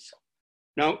countries.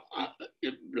 Now,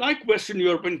 like Western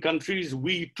European countries,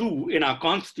 we too, in our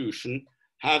constitution,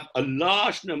 have a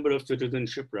large number of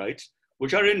citizenship rights,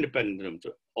 which are independent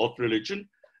of religion,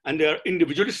 and they are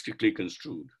individualistically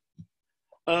construed.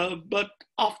 But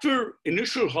after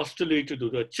initial hostility to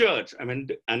the church, I mean,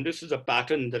 and this is a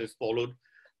pattern that is followed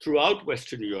throughout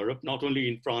Western Europe, not only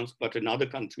in France, but in other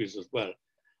countries as well.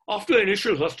 After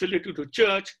initial hostility to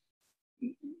church,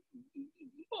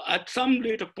 at some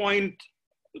later point,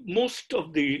 most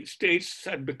of the states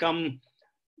had become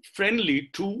friendly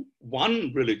to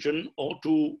one religion or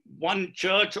to one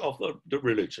church of the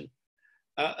religion.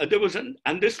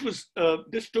 This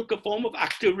took a form of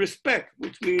active respect,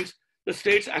 which means the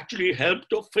states actually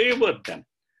helped or favored them.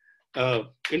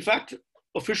 In fact,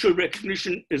 official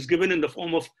recognition is given in the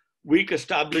form of weak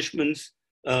establishments,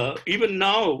 even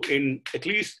now in at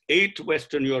least 8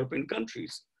 Western European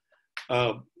countries.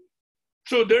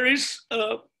 So there is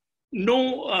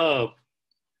no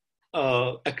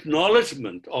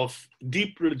acknowledgement of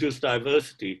deep religious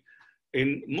diversity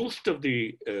in most of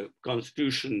the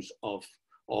constitutions of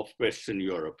Western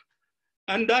Europe.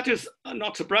 And that is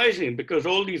not surprising, because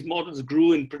all these models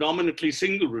grew in predominantly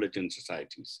single religion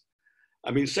societies.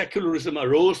 I mean, secularism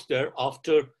arose there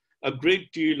after a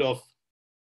great deal of,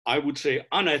 I would say,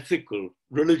 unethical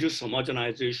religious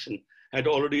homogenization had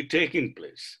already taken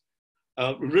place.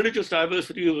 Religious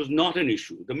diversity was not an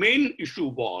issue. The main issue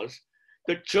was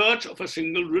the church of a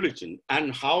single religion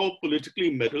and how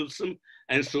politically meddlesome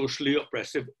and socially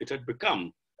oppressive it had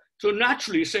become. So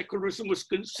naturally, secularism was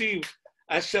conceived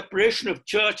as separation of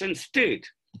church and state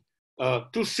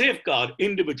to safeguard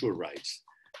individual rights.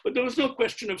 But there was no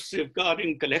question of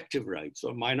safeguarding collective rights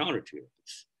or minority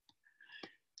rights.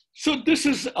 So this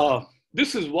is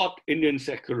what Indian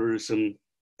secularism,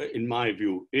 in my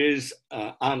view, is,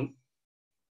 and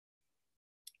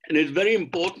it's very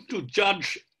important to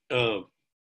judge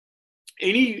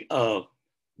any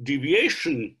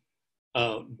deviation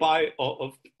of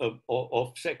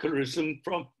secularism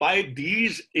by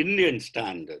these Indian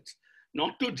standards,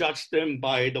 not to judge them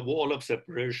by the wall of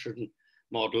separation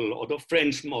model or the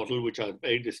French model, which are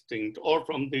very distinct, or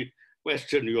from the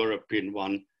Western European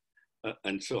one,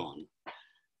 and so on.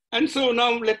 And so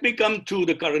now let me come to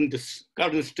the current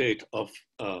state of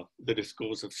the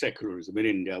discourse of secularism in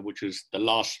India, which is the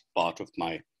last part of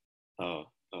my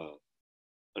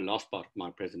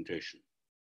presentation.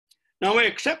 Now, I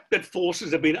accept that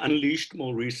forces have been unleashed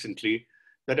more recently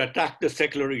that attack the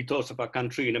secular ethos of our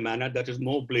country in a manner that is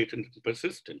more blatant and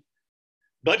persistent.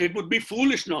 But it would be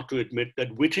foolish not to admit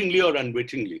that wittingly or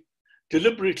unwittingly,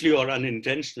 deliberately or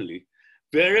unintentionally,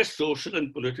 various social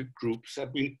and political groups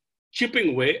have been chipping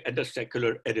away at the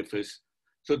secular edifice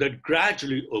so that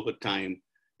gradually over time,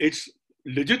 its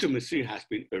legitimacy has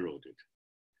been eroded.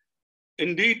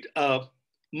 Indeed,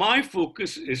 my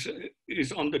focus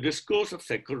is on the discourse of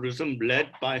secularism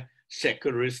led by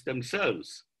secularists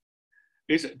themselves.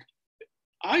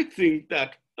 I think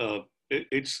that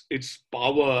its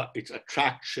power, its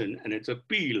attraction, and its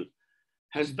appeal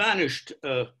has vanished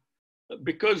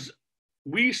because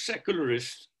we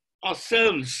secularists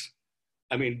ourselves,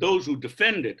 I mean, those who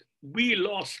defend it, we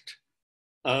lost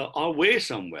our way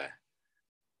somewhere.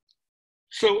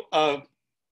 So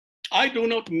I do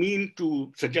not mean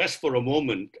to suggest for a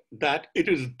moment that it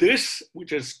is this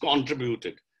which has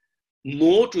contributed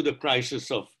more to the crisis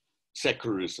of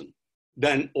secularism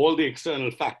than all the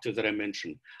external factors that I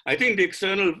mentioned. I think the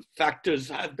external factors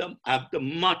have a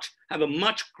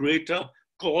much greater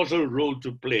causal role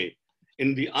to play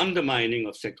in the undermining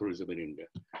of secularism in India.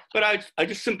 But I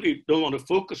just simply don't want to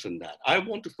focus on that. I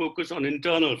want to focus on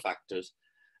internal factors.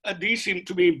 These seem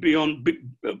to be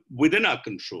within our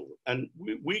control, and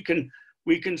we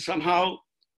can somehow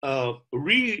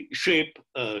reshape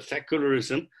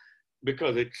secularism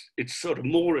because it's sort of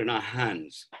more in our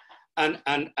hands,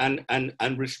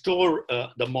 and restore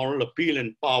the moral appeal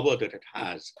and power that it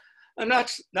has, and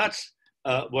that's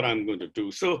what I'm going to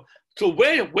do. So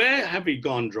where have we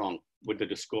gone wrong with the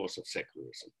discourse of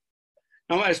secularism?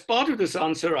 Now, as part of this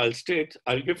answer, I'll state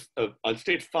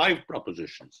 5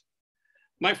 propositions.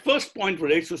 My first point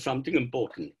relates to something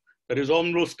important that is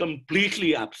almost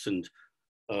completely absent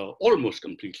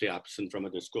from a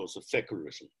discourse of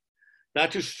secularism.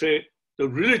 That is to say, the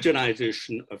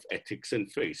religionization of ethics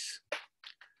and faith.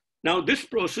 Now, this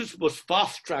process was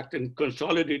fast-tracked and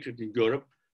consolidated in Europe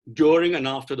during and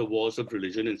after the wars of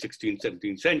religion in 16th,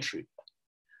 17th century.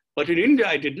 But in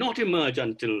India, it did not emerge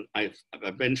until, I've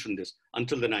mentioned this,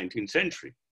 until the 19th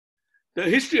century. The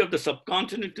history of the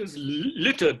subcontinent is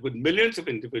littered with millions of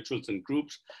individuals and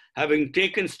groups having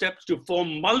taken steps to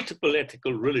form multiple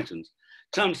ethical religions,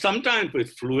 sometimes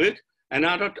with fluid and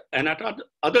at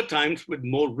other times with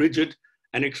more rigid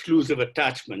and exclusive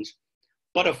attachments,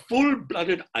 but a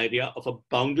full-blooded idea of a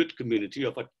bounded community,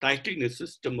 of a tightly knit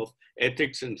system of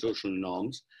ethics and social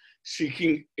norms,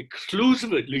 seeking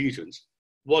exclusive allegiance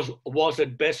was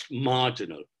at best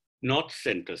marginal, not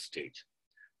center stage.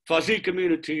 Fuzzy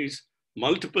communities,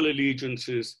 multiple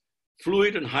allegiances,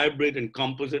 fluid and hybrid and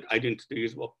composite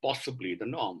identities were possibly the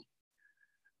norm.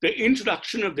 The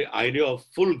introduction of the idea of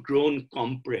full-grown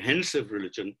comprehensive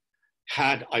religion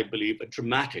had, I believe, a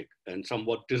dramatic and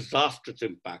somewhat disastrous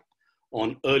impact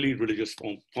on early religious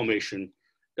formation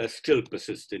that still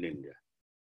persists in India.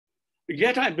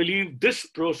 Yet I believe this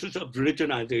process of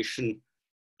religionization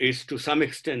is to some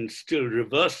extent still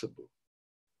reversible.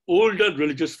 Older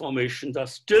religious formations are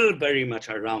still very much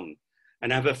around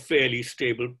and have a fairly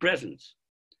stable presence.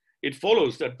 It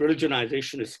follows that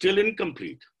religionization is still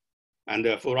incomplete and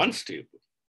therefore unstable.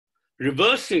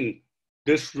 Reversing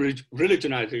this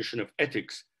religionization of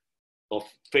ethics, of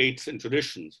faiths and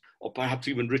traditions, or perhaps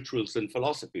even rituals and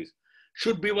philosophies,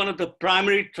 should be one of the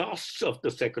primary tasks of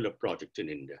the secular project in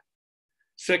India.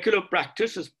 Secular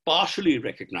practice has partially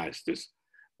recognized this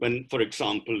when, for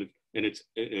example, in its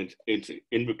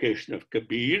invocation of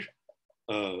Kabir,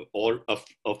 or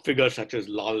a figure such as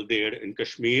Lal Der in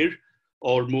Kashmir,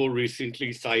 or more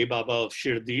recently Sai Baba of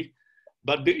Shirdi.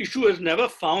 But the issue has never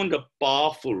found a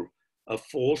powerful, a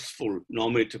forceful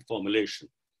normative formulation.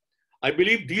 I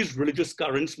believe these religious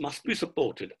currents must be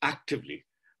supported actively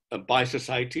by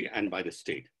society and by the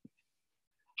state.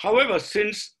 However,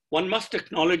 since one must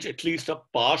acknowledge at least a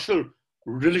partial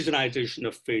religionization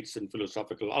of faiths and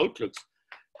philosophical outlooks,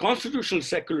 constitutional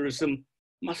secularism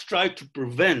must try to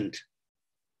prevent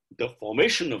the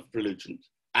formation of religions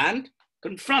and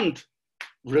confront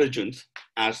religions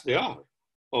as they are,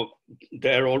 or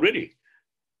there already.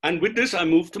 And with this, I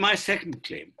move to my second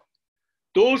claim.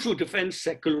 Those who defend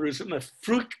secularism have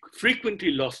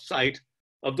frequently lost sight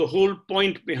of the whole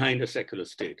point behind a secular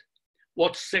state,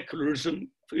 what secularism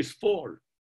is for.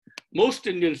 Most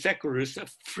Indian secularists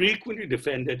have frequently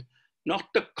defended not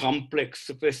the complex,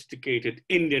 sophisticated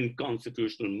Indian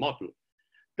constitutional model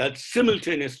that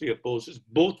simultaneously opposes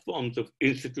both forms of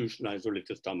institutionalized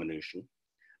religious domination,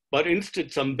 but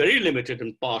instead some very limited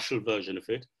and partial version of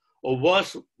it, or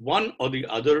worse, one or the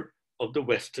other of the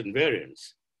Western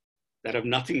variants that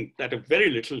have very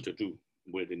little to do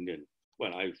with Indian.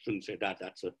 Well, I shouldn't say that,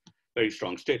 that's a very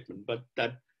strong statement, but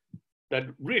that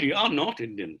really are not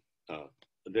Indian,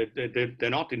 they're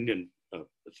not Indian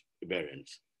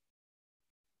variants.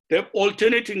 They've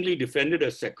alternatingly defended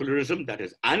a secularism that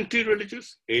is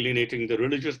anti-religious, alienating the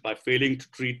religious by failing to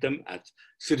treat them as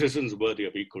citizens worthy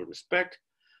of equal respect,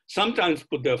 sometimes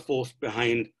put their force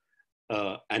behind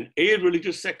an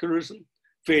a-religious secularism,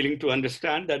 failing to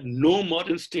understand that no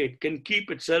modern state can keep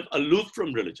itself aloof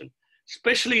from religion,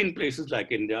 especially in places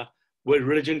like India, where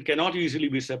religion cannot easily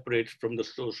be separated from the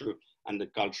social and the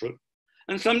cultural,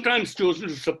 and sometimes chosen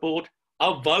to support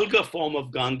a vulgar form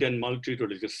of Gandhian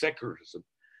multi-religious secularism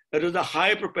that has a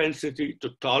high propensity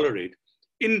to tolerate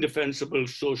indefensible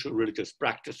social religious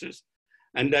practices,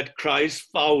 and that cries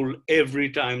foul every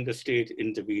time the state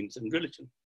intervenes in religion.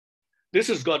 This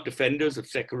has got defenders of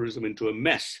secularism into a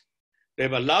mess.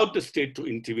 They've allowed the state to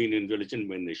intervene in religion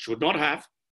when they should not have,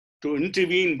 to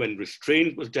intervene when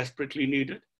restraint was desperately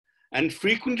needed, and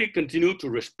frequently continue to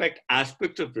respect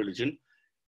aspects of religion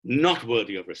not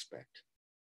worthy of respect.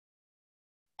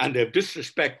 And they've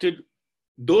disrespected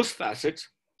those facets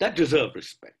that deserve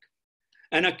respect.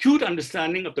 An acute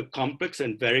understanding of the complex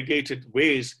and variegated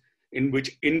ways in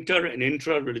which inter and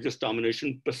intra-religious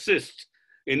domination persists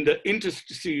in the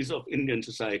interstices of Indian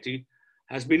society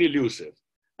has been elusive,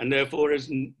 and therefore has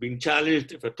been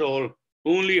challenged, if at all,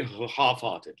 only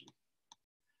half-heartedly.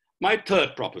 My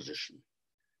third proposition,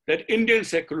 that Indian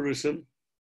secularism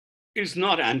is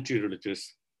not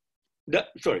anti-religious, that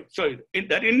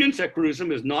Indian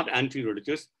secularism is not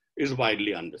anti-religious is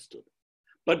widely understood,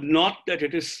 but not that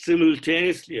it is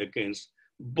simultaneously against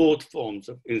both forms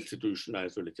of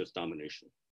institutionalized religious domination.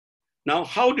 Now,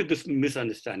 how did this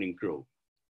misunderstanding grow?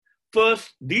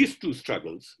 First, these two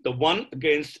struggles, the one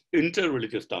against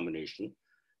inter-religious domination,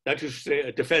 that is to say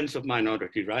a defense of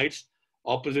minority rights,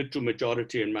 opposite to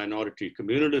majority and minority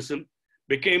communalism,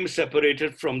 became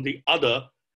separated from the other,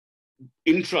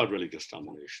 intra-religious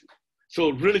domination.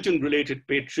 So religion-related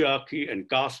patriarchy and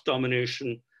caste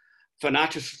domination,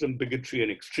 fanaticism, bigotry,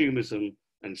 and extremism,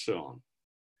 and so on.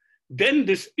 Then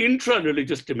this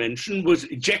intra-religious dimension was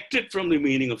ejected from the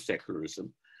meaning of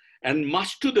secularism, and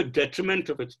much to the detriment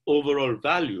of its overall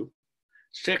value,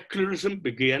 secularism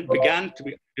began to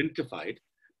be identified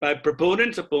by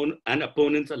proponents and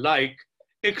opponents alike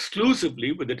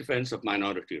exclusively with the defense of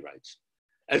minority rights,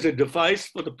 as a device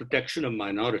for the protection of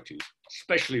minorities,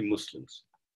 especially Muslims.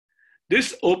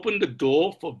 This opened the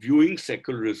door for viewing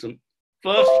secularism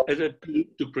first as a tool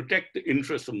to protect the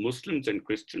interests of Muslims and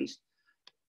Christians,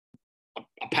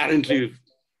 apparently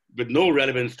with no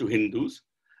relevance to Hindus,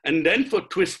 and then for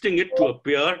twisting it to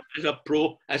appear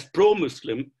as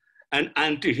pro-Muslim and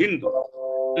anti-Hindu.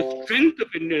 The strength of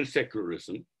Indian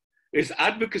secularism is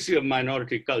advocacy of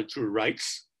minority cultural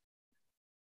rights.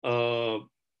 Where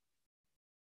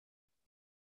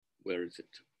is it?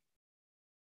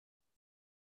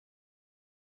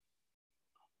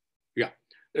 Yeah.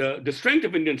 The strength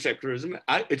of Indian secularism,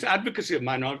 its advocacy of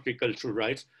minority cultural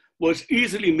rights, was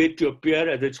easily made to appear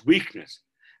as its weakness.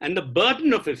 And the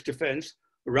burden of its defense,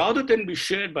 rather than be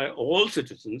shared by all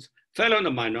citizens, fell on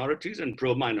the minorities and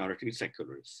pro-minority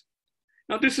secularists.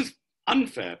 Now, this is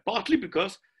unfair, partly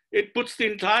because it puts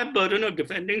the entire burden of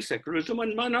defending secularism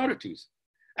on minorities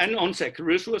and on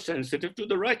secularists who are sensitive to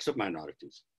the rights of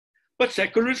minorities. But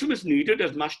secularism is needed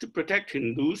as much to protect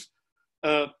Hindus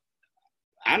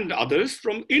and others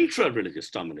from intra-religious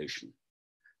domination,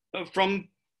 from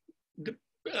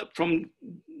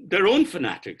their own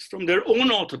fanatics, from their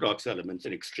own orthodox elements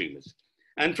and extremists.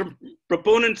 and from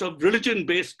proponents of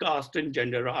religion-based caste and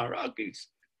gender hierarchies.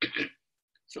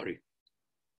 Sorry.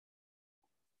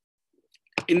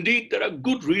 Indeed, there are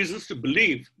good reasons to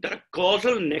believe that a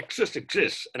causal nexus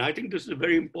exists, and I think this is a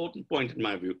very important point in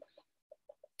my view,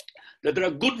 that there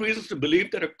are good reasons to believe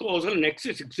that a causal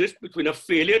nexus exists between a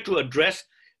failure to address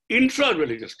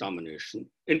intra-religious domination,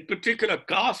 in particular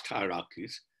caste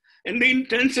hierarchies, and the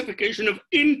intensification of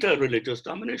inter-religious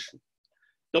domination.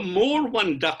 The more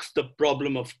one ducks the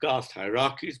problem of caste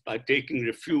hierarchies by taking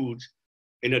refuge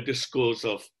in a discourse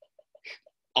of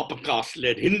upper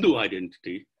caste-led Hindu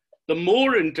identity, the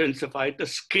more intensified the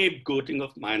scapegoating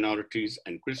of minorities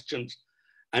and Christians,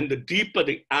 and the deeper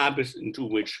the abyss into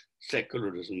which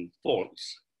secularism falls.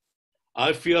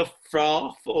 I fear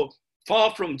far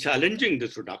from challenging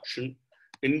this reduction,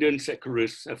 Indian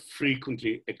secularists have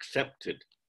frequently accepted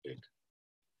it.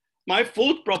 My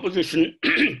fourth proposition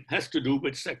has to do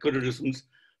with secularism's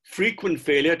frequent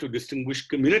failure to distinguish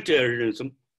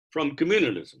communitarianism from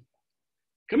communalism.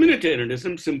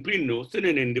 Communitarianism simply notes that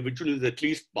an individual is at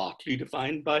least partly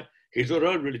defined by his or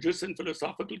her religious and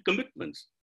philosophical commitments,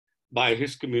 by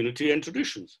his community and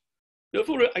traditions.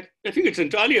 Therefore, I think it's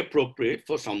entirely appropriate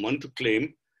for someone to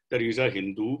claim that he's a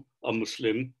Hindu, a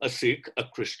Muslim, a Sikh, a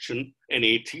Christian, an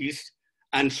atheist,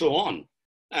 and so on,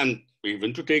 and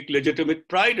even to take legitimate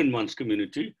pride in one's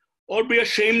community or be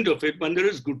ashamed of it when there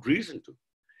is good reason to.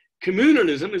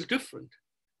 Communalism is different.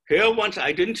 Here, one's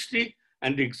identity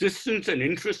and the existence and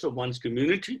interests of one's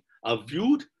community are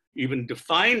viewed, even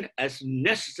defined, as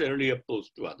necessarily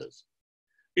opposed to others.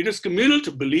 It is communal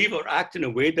to believe or act in a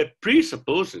way that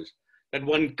presupposes that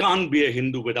one can't be a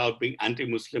Hindu without being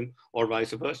anti-Muslim or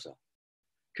vice versa.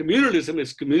 Communalism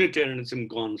is communitarianism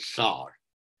gone sour.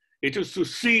 It is to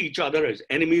see each other as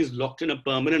enemies locked in a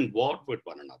permanent war with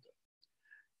one another.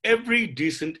 Every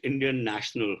decent Indian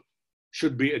national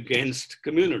should be against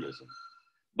communalism,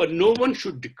 but no one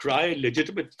should decry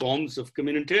legitimate forms of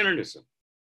communitarianism.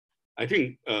 I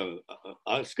think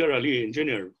Asghar Ali,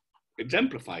 engineer,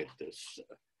 exemplified this.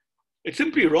 It's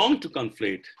simply wrong to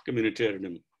conflate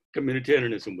communitarianism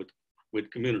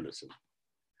with communalism.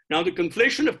 Now, the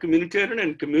conflation of communitarian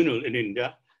and communal in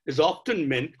India is often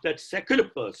meant that secular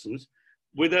persons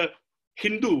with a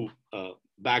Hindu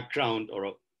background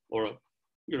or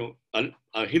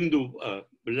a Hindu,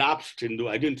 lapsed Hindu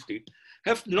identity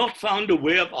have not found a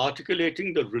way of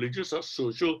articulating the religious or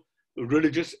social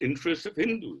religious interests of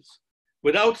Hindus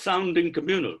without sounding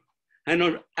communal,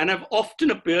 and have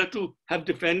often appeared to have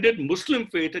defended Muslim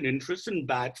faith and interests in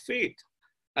bad faith,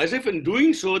 as if in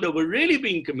doing so they were really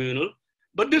being communal,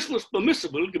 but this was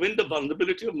permissible given the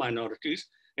vulnerability of minorities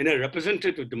in a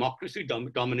representative democracy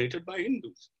dominated by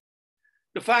Hindus.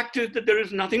 The fact is that there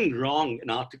is nothing wrong in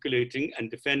articulating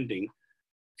and defending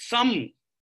some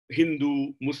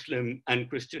Hindu, Muslim, and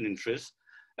Christian interests,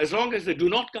 as long as they do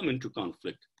not come into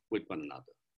conflict with one another.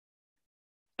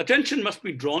 Attention must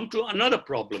be drawn to another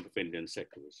problem of Indian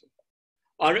secularism.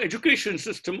 Our education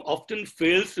system often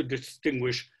fails to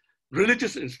distinguish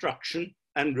religious instruction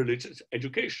and religious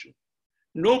education.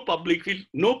 No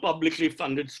publicly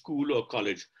funded school or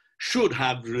college should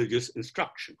have religious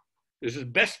instruction. This is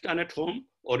best done at home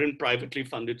or in privately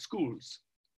funded schools.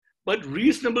 But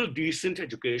reasonable, decent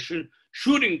education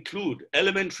should include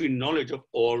elementary knowledge of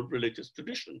all religious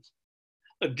traditions.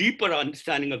 A deeper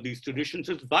understanding of these traditions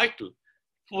is vital,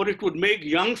 for it would make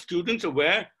young students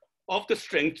aware of the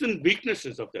strengths and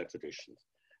weaknesses of their traditions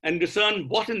and discern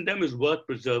what in them is worth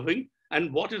preserving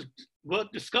and what is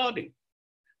worth discarding.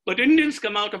 But Indians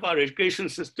come out of our education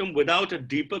system without a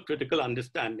deeper critical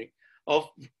understanding of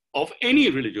any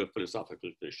religious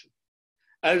philosophical tradition.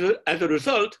 As a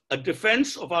result, a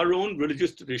defense of our own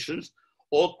religious traditions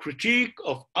or critique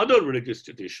of other religious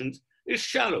traditions is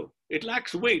shallow, it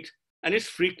lacks weight, and is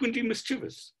frequently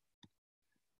mischievous.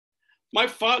 My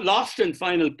last and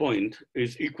final point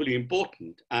is equally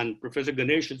important, and Professor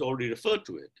Ganesh has already referred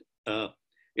to it.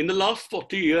 In the last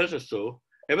 40 years or so,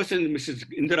 ever since Mrs.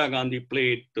 Indira Gandhi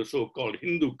played the so-called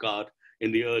Hindu card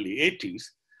in the early 80s,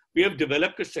 we have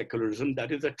developed a secularism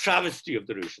that is a travesty of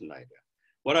the original idea,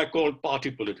 what I call party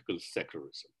political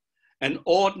secularism, an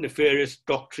odd, nefarious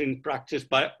doctrine practiced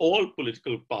by all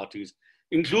political parties,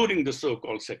 including the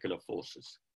so-called secular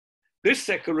forces. This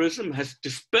secularism has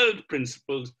dispelled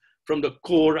principles from the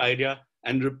core idea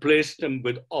and replaced them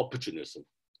with opportunism.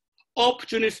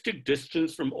 Opportunistic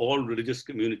distance from all religious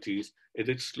communities is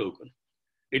its slogan.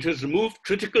 It has removed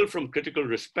critical from critical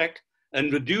respect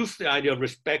and reduced the idea of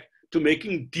respect to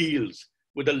making deals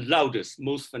with the loudest,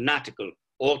 most fanatical,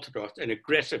 orthodox, and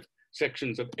aggressive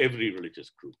sections of every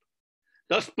religious group.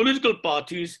 Thus, political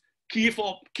parties keep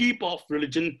off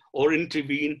religion or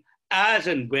intervene as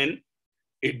and when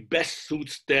it best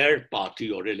suits their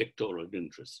party or electoral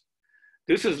interests.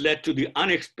 This has led to the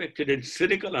unexpected and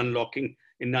cynical unlocking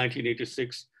in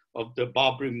 1986 of the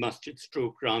Babri Masjid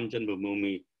 / Ram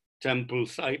Janmabhoomi temple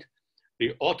site,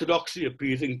 the orthodoxy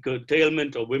appeasing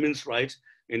curtailment of women's rights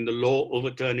in the law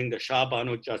overturning the Shah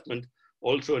Bano judgment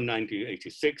also in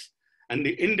 1986, and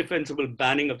the indefensible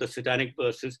banning of the satanic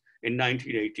verses in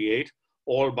 1988,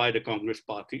 all by the Congress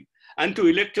party, and to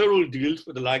electoral deals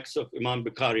with the likes of Imam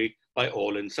Bukhari by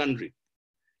all and sundry.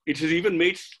 It has even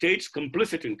made states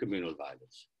complicit in communal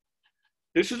violence.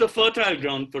 This is a fertile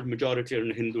ground for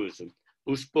majoritarian Hinduism,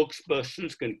 whose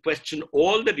spokespersons can question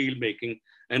all the deal-making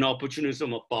and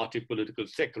opportunism of party political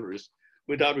secularists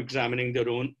without examining their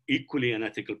own equally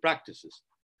unethical practices.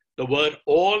 The word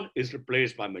all is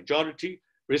replaced by majority,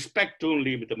 respect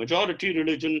only with the majority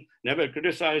religion, never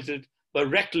criticize it, but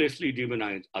recklessly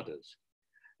demonize others.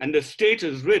 And the state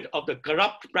is rid of the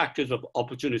corrupt practice of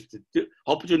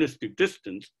opportunistic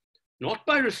distance, not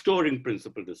by restoring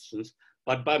principal distance,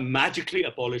 but by magically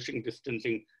abolishing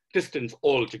distance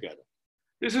altogether.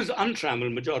 This is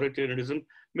untrammeled majoritarianism,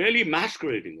 merely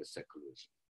masquerading as secularism.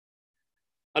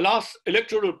 Alas,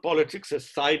 electoral politics has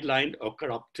sidelined or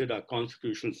corrupted our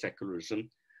constitutional secularism,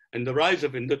 and the rise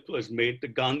of Hindutva has made the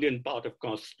Gandhian part of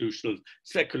constitutional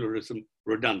secularism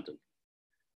redundant.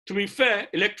 To be fair,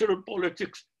 electoral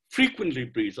politics frequently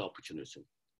breeds opportunism.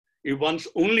 If one's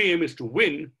only aim is to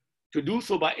win, to do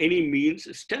so by any means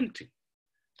is tempting.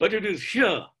 But it is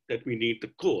here that we need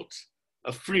the courts,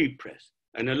 a free press,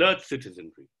 an alert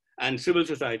citizenry, and civil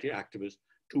society activists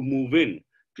to move in,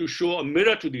 to show a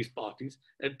mirror to these parties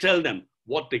and tell them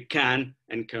what they can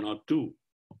and cannot do.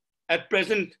 At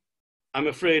present, I'm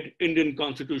afraid Indian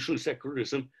constitutional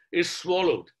secularism is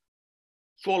swallowed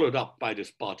up by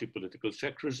this party political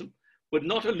secularism, with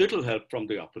not a little help from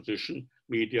the opposition,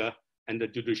 media, and the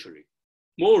judiciary.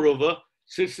 Moreover,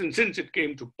 since it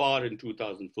came to power in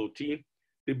 2014,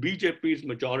 the BJP's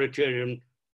majoritarian,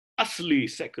 asli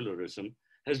secularism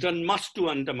has done much to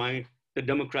undermine the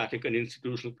democratic and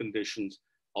institutional conditions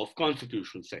of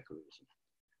constitutional secularism.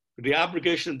 With the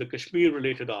abrogation of the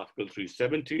Kashmir-related Article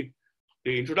 370,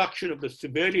 the introduction of the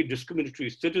severely discriminatory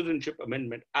Citizenship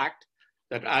Amendment Act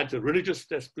that adds a religious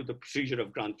test to the procedure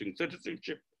of granting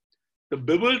citizenship, the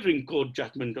bewildering court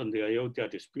judgment on the Ayodhya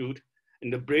dispute,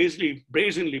 and the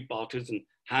brazenly partisan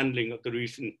handling of the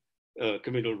recent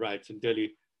communal riots in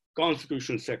Delhi,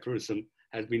 constitutional secularism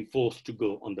has been forced to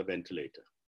go on the ventilator.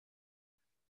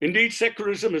 Indeed,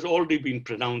 secularism has already been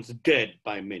pronounced dead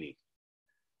by many.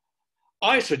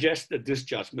 I suggest that this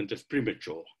judgment is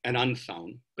premature and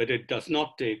unsound, but it does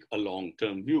not take a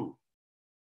long-term view.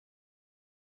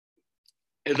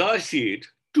 As I see it,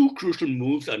 two crucial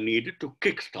moves are needed to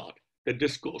kickstart the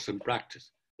discourse and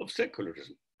practice of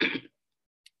secularism.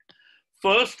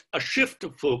 First, a shift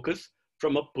of focus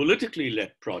from a politically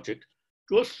led project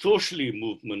to a socially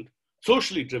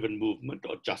driven movement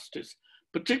or justice,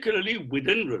 particularly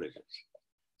within religions.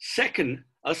 Second,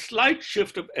 a slight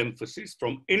shift of emphasis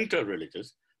from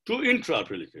inter-religious to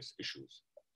intra-religious issues.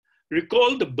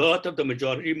 Recall the birth of the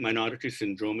majority-minority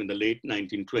syndrome in the late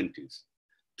 1920s.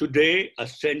 Today, a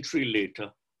century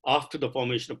later, after the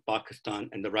formation of Pakistan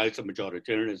and the rise of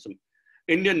majoritarianism,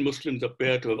 Indian Muslims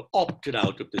appear to have opted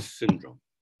out of this syndrome.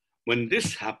 When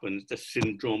this happens, the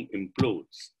syndrome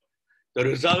implodes. The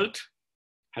result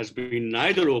has been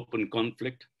neither open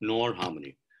conflict nor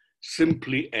harmony,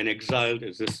 simply an exiled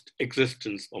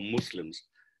existence for Muslims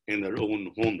in their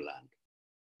own homeland.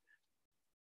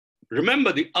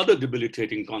 Remember the other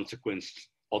debilitating consequence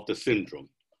of the syndrome.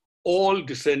 All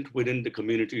dissent within the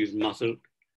community is muzzled,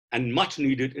 and much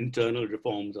needed internal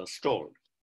reforms are stalled.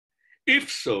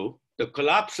 If so, the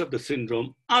collapse of the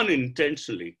syndrome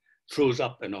unintentionally throws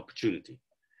up an opportunity.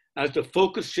 As the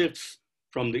focus shifts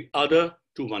from the other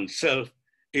to oneself,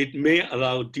 it may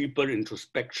allow deeper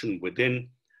introspection within,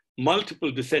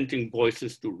 multiple dissenting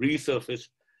voices to resurface,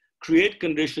 create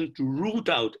conditions to root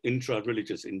out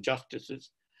intra-religious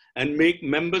injustices, and make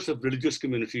members of religious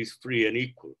communities free and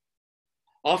equal.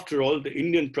 After all, the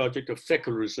Indian project of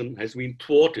secularism has been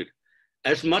thwarted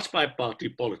as much by party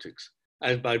politics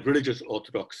as by religious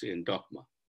orthodoxy and dogma.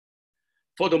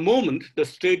 For the moment, the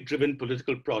state-driven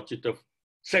political project of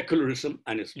secularism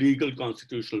and its legal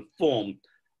constitutional form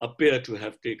appear to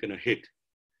have taken a hit.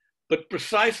 But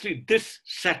precisely this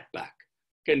setback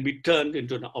can be turned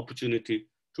into an opportunity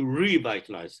to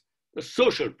revitalize the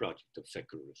social project of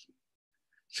secularism.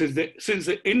 Since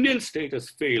the Indian state has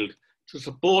failed to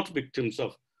support victims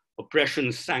of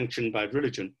oppression sanctioned by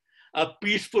religion, a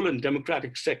peaceful and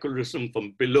democratic secularism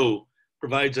from below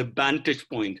provides a vantage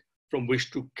point from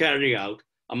which to carry out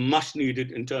a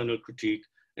much-needed internal critique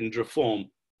and reform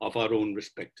of our own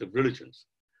respective religions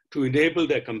to enable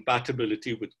their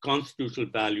compatibility with constitutional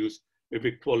values of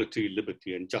equality,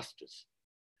 liberty, and justice.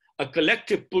 A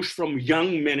collective push from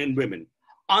young men and women,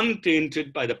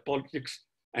 untainted by the politics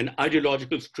and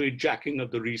ideological straitjacking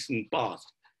of the recent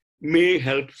past, may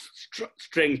help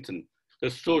strengthen the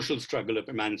social struggle of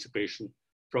emancipation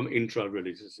from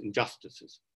intra-religious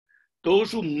injustices.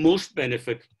 Those who most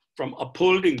benefit from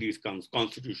upholding these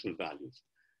constitutional values,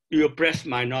 the oppressed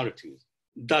minorities,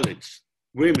 Dalits,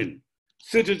 women,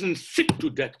 citizens sick to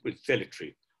death with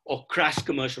zealotry or crass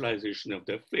commercialization of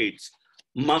their faiths,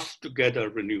 must together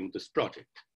renew this project.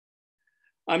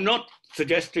 I'm not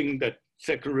suggesting that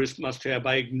secularists must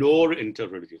hereby ignore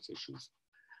interreligious issues,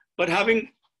 but having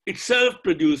itself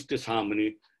produced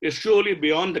disharmony is surely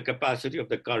beyond the capacity of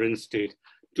the current state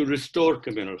to restore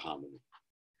communal harmony.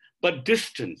 But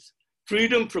distance,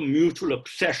 freedom from mutual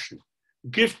obsession,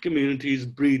 give communities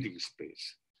breathing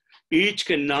space. Each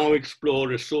can now explore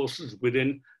resources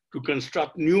within to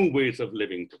construct new ways of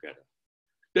living together.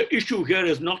 The issue here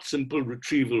is not simple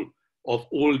retrieval of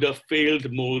older failed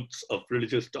modes of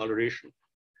religious toleration.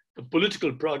 The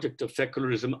political project of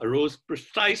secularism arose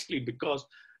precisely because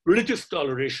religious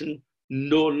toleration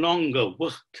no longer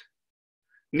worked.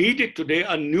 Needed today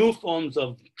are new forms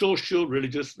of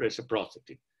socio-religious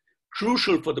reciprocity,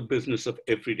 crucial for the business of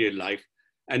everyday life,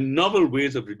 and novel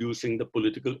ways of reducing the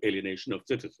political alienation of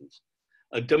citizens,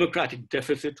 a democratic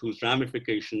deficit whose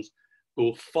ramifications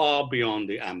go far beyond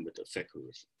the ambit of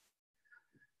secularism.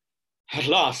 At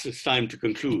last, it's time to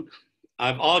conclude.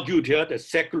 I've argued here that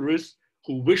secularists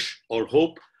who wish or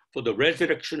hope for the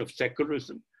resurrection of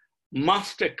secularism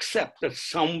must accept that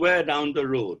somewhere down the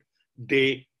road,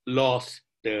 they lost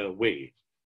their way.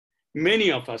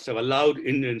 Many of us have allowed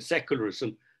Indian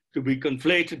secularism to be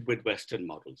conflated with Western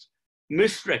models,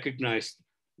 misrecognized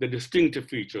the distinctive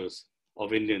features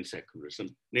of Indian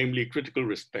secularism, namely critical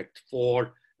respect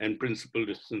for and principled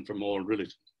distance from all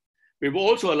religions. We've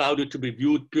also allowed it to be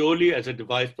viewed purely as a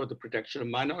device for the protection of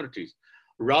minorities,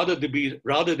 rather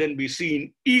than be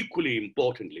seen equally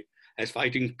importantly as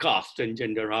fighting caste and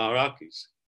gender hierarchies.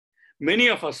 Many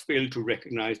of us fail to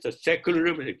recognize that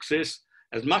secularism exists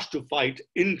as much to fight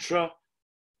intra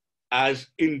as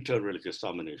inter-religious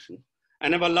domination,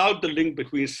 and have allowed the link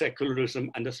between secularism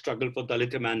and the struggle for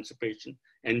Dalit emancipation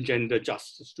and gender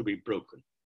justice to be broken.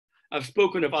 I've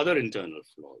spoken of other internal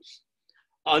flaws.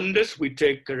 Unless we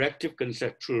take corrective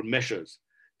conceptual measures,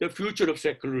 the future of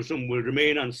secularism will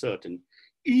remain uncertain,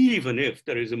 even if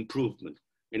there is improvement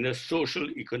in the social,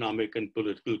 economic, and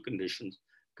political conditions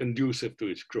conducive to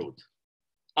its growth.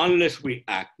 Unless we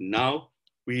act now,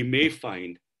 we may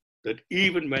find that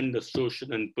even when the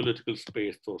social and political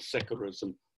space for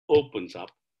secularism opens up,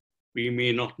 we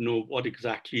may not know what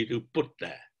exactly to put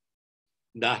there.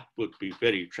 That would be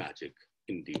very tragic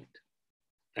indeed.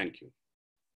 Thank you.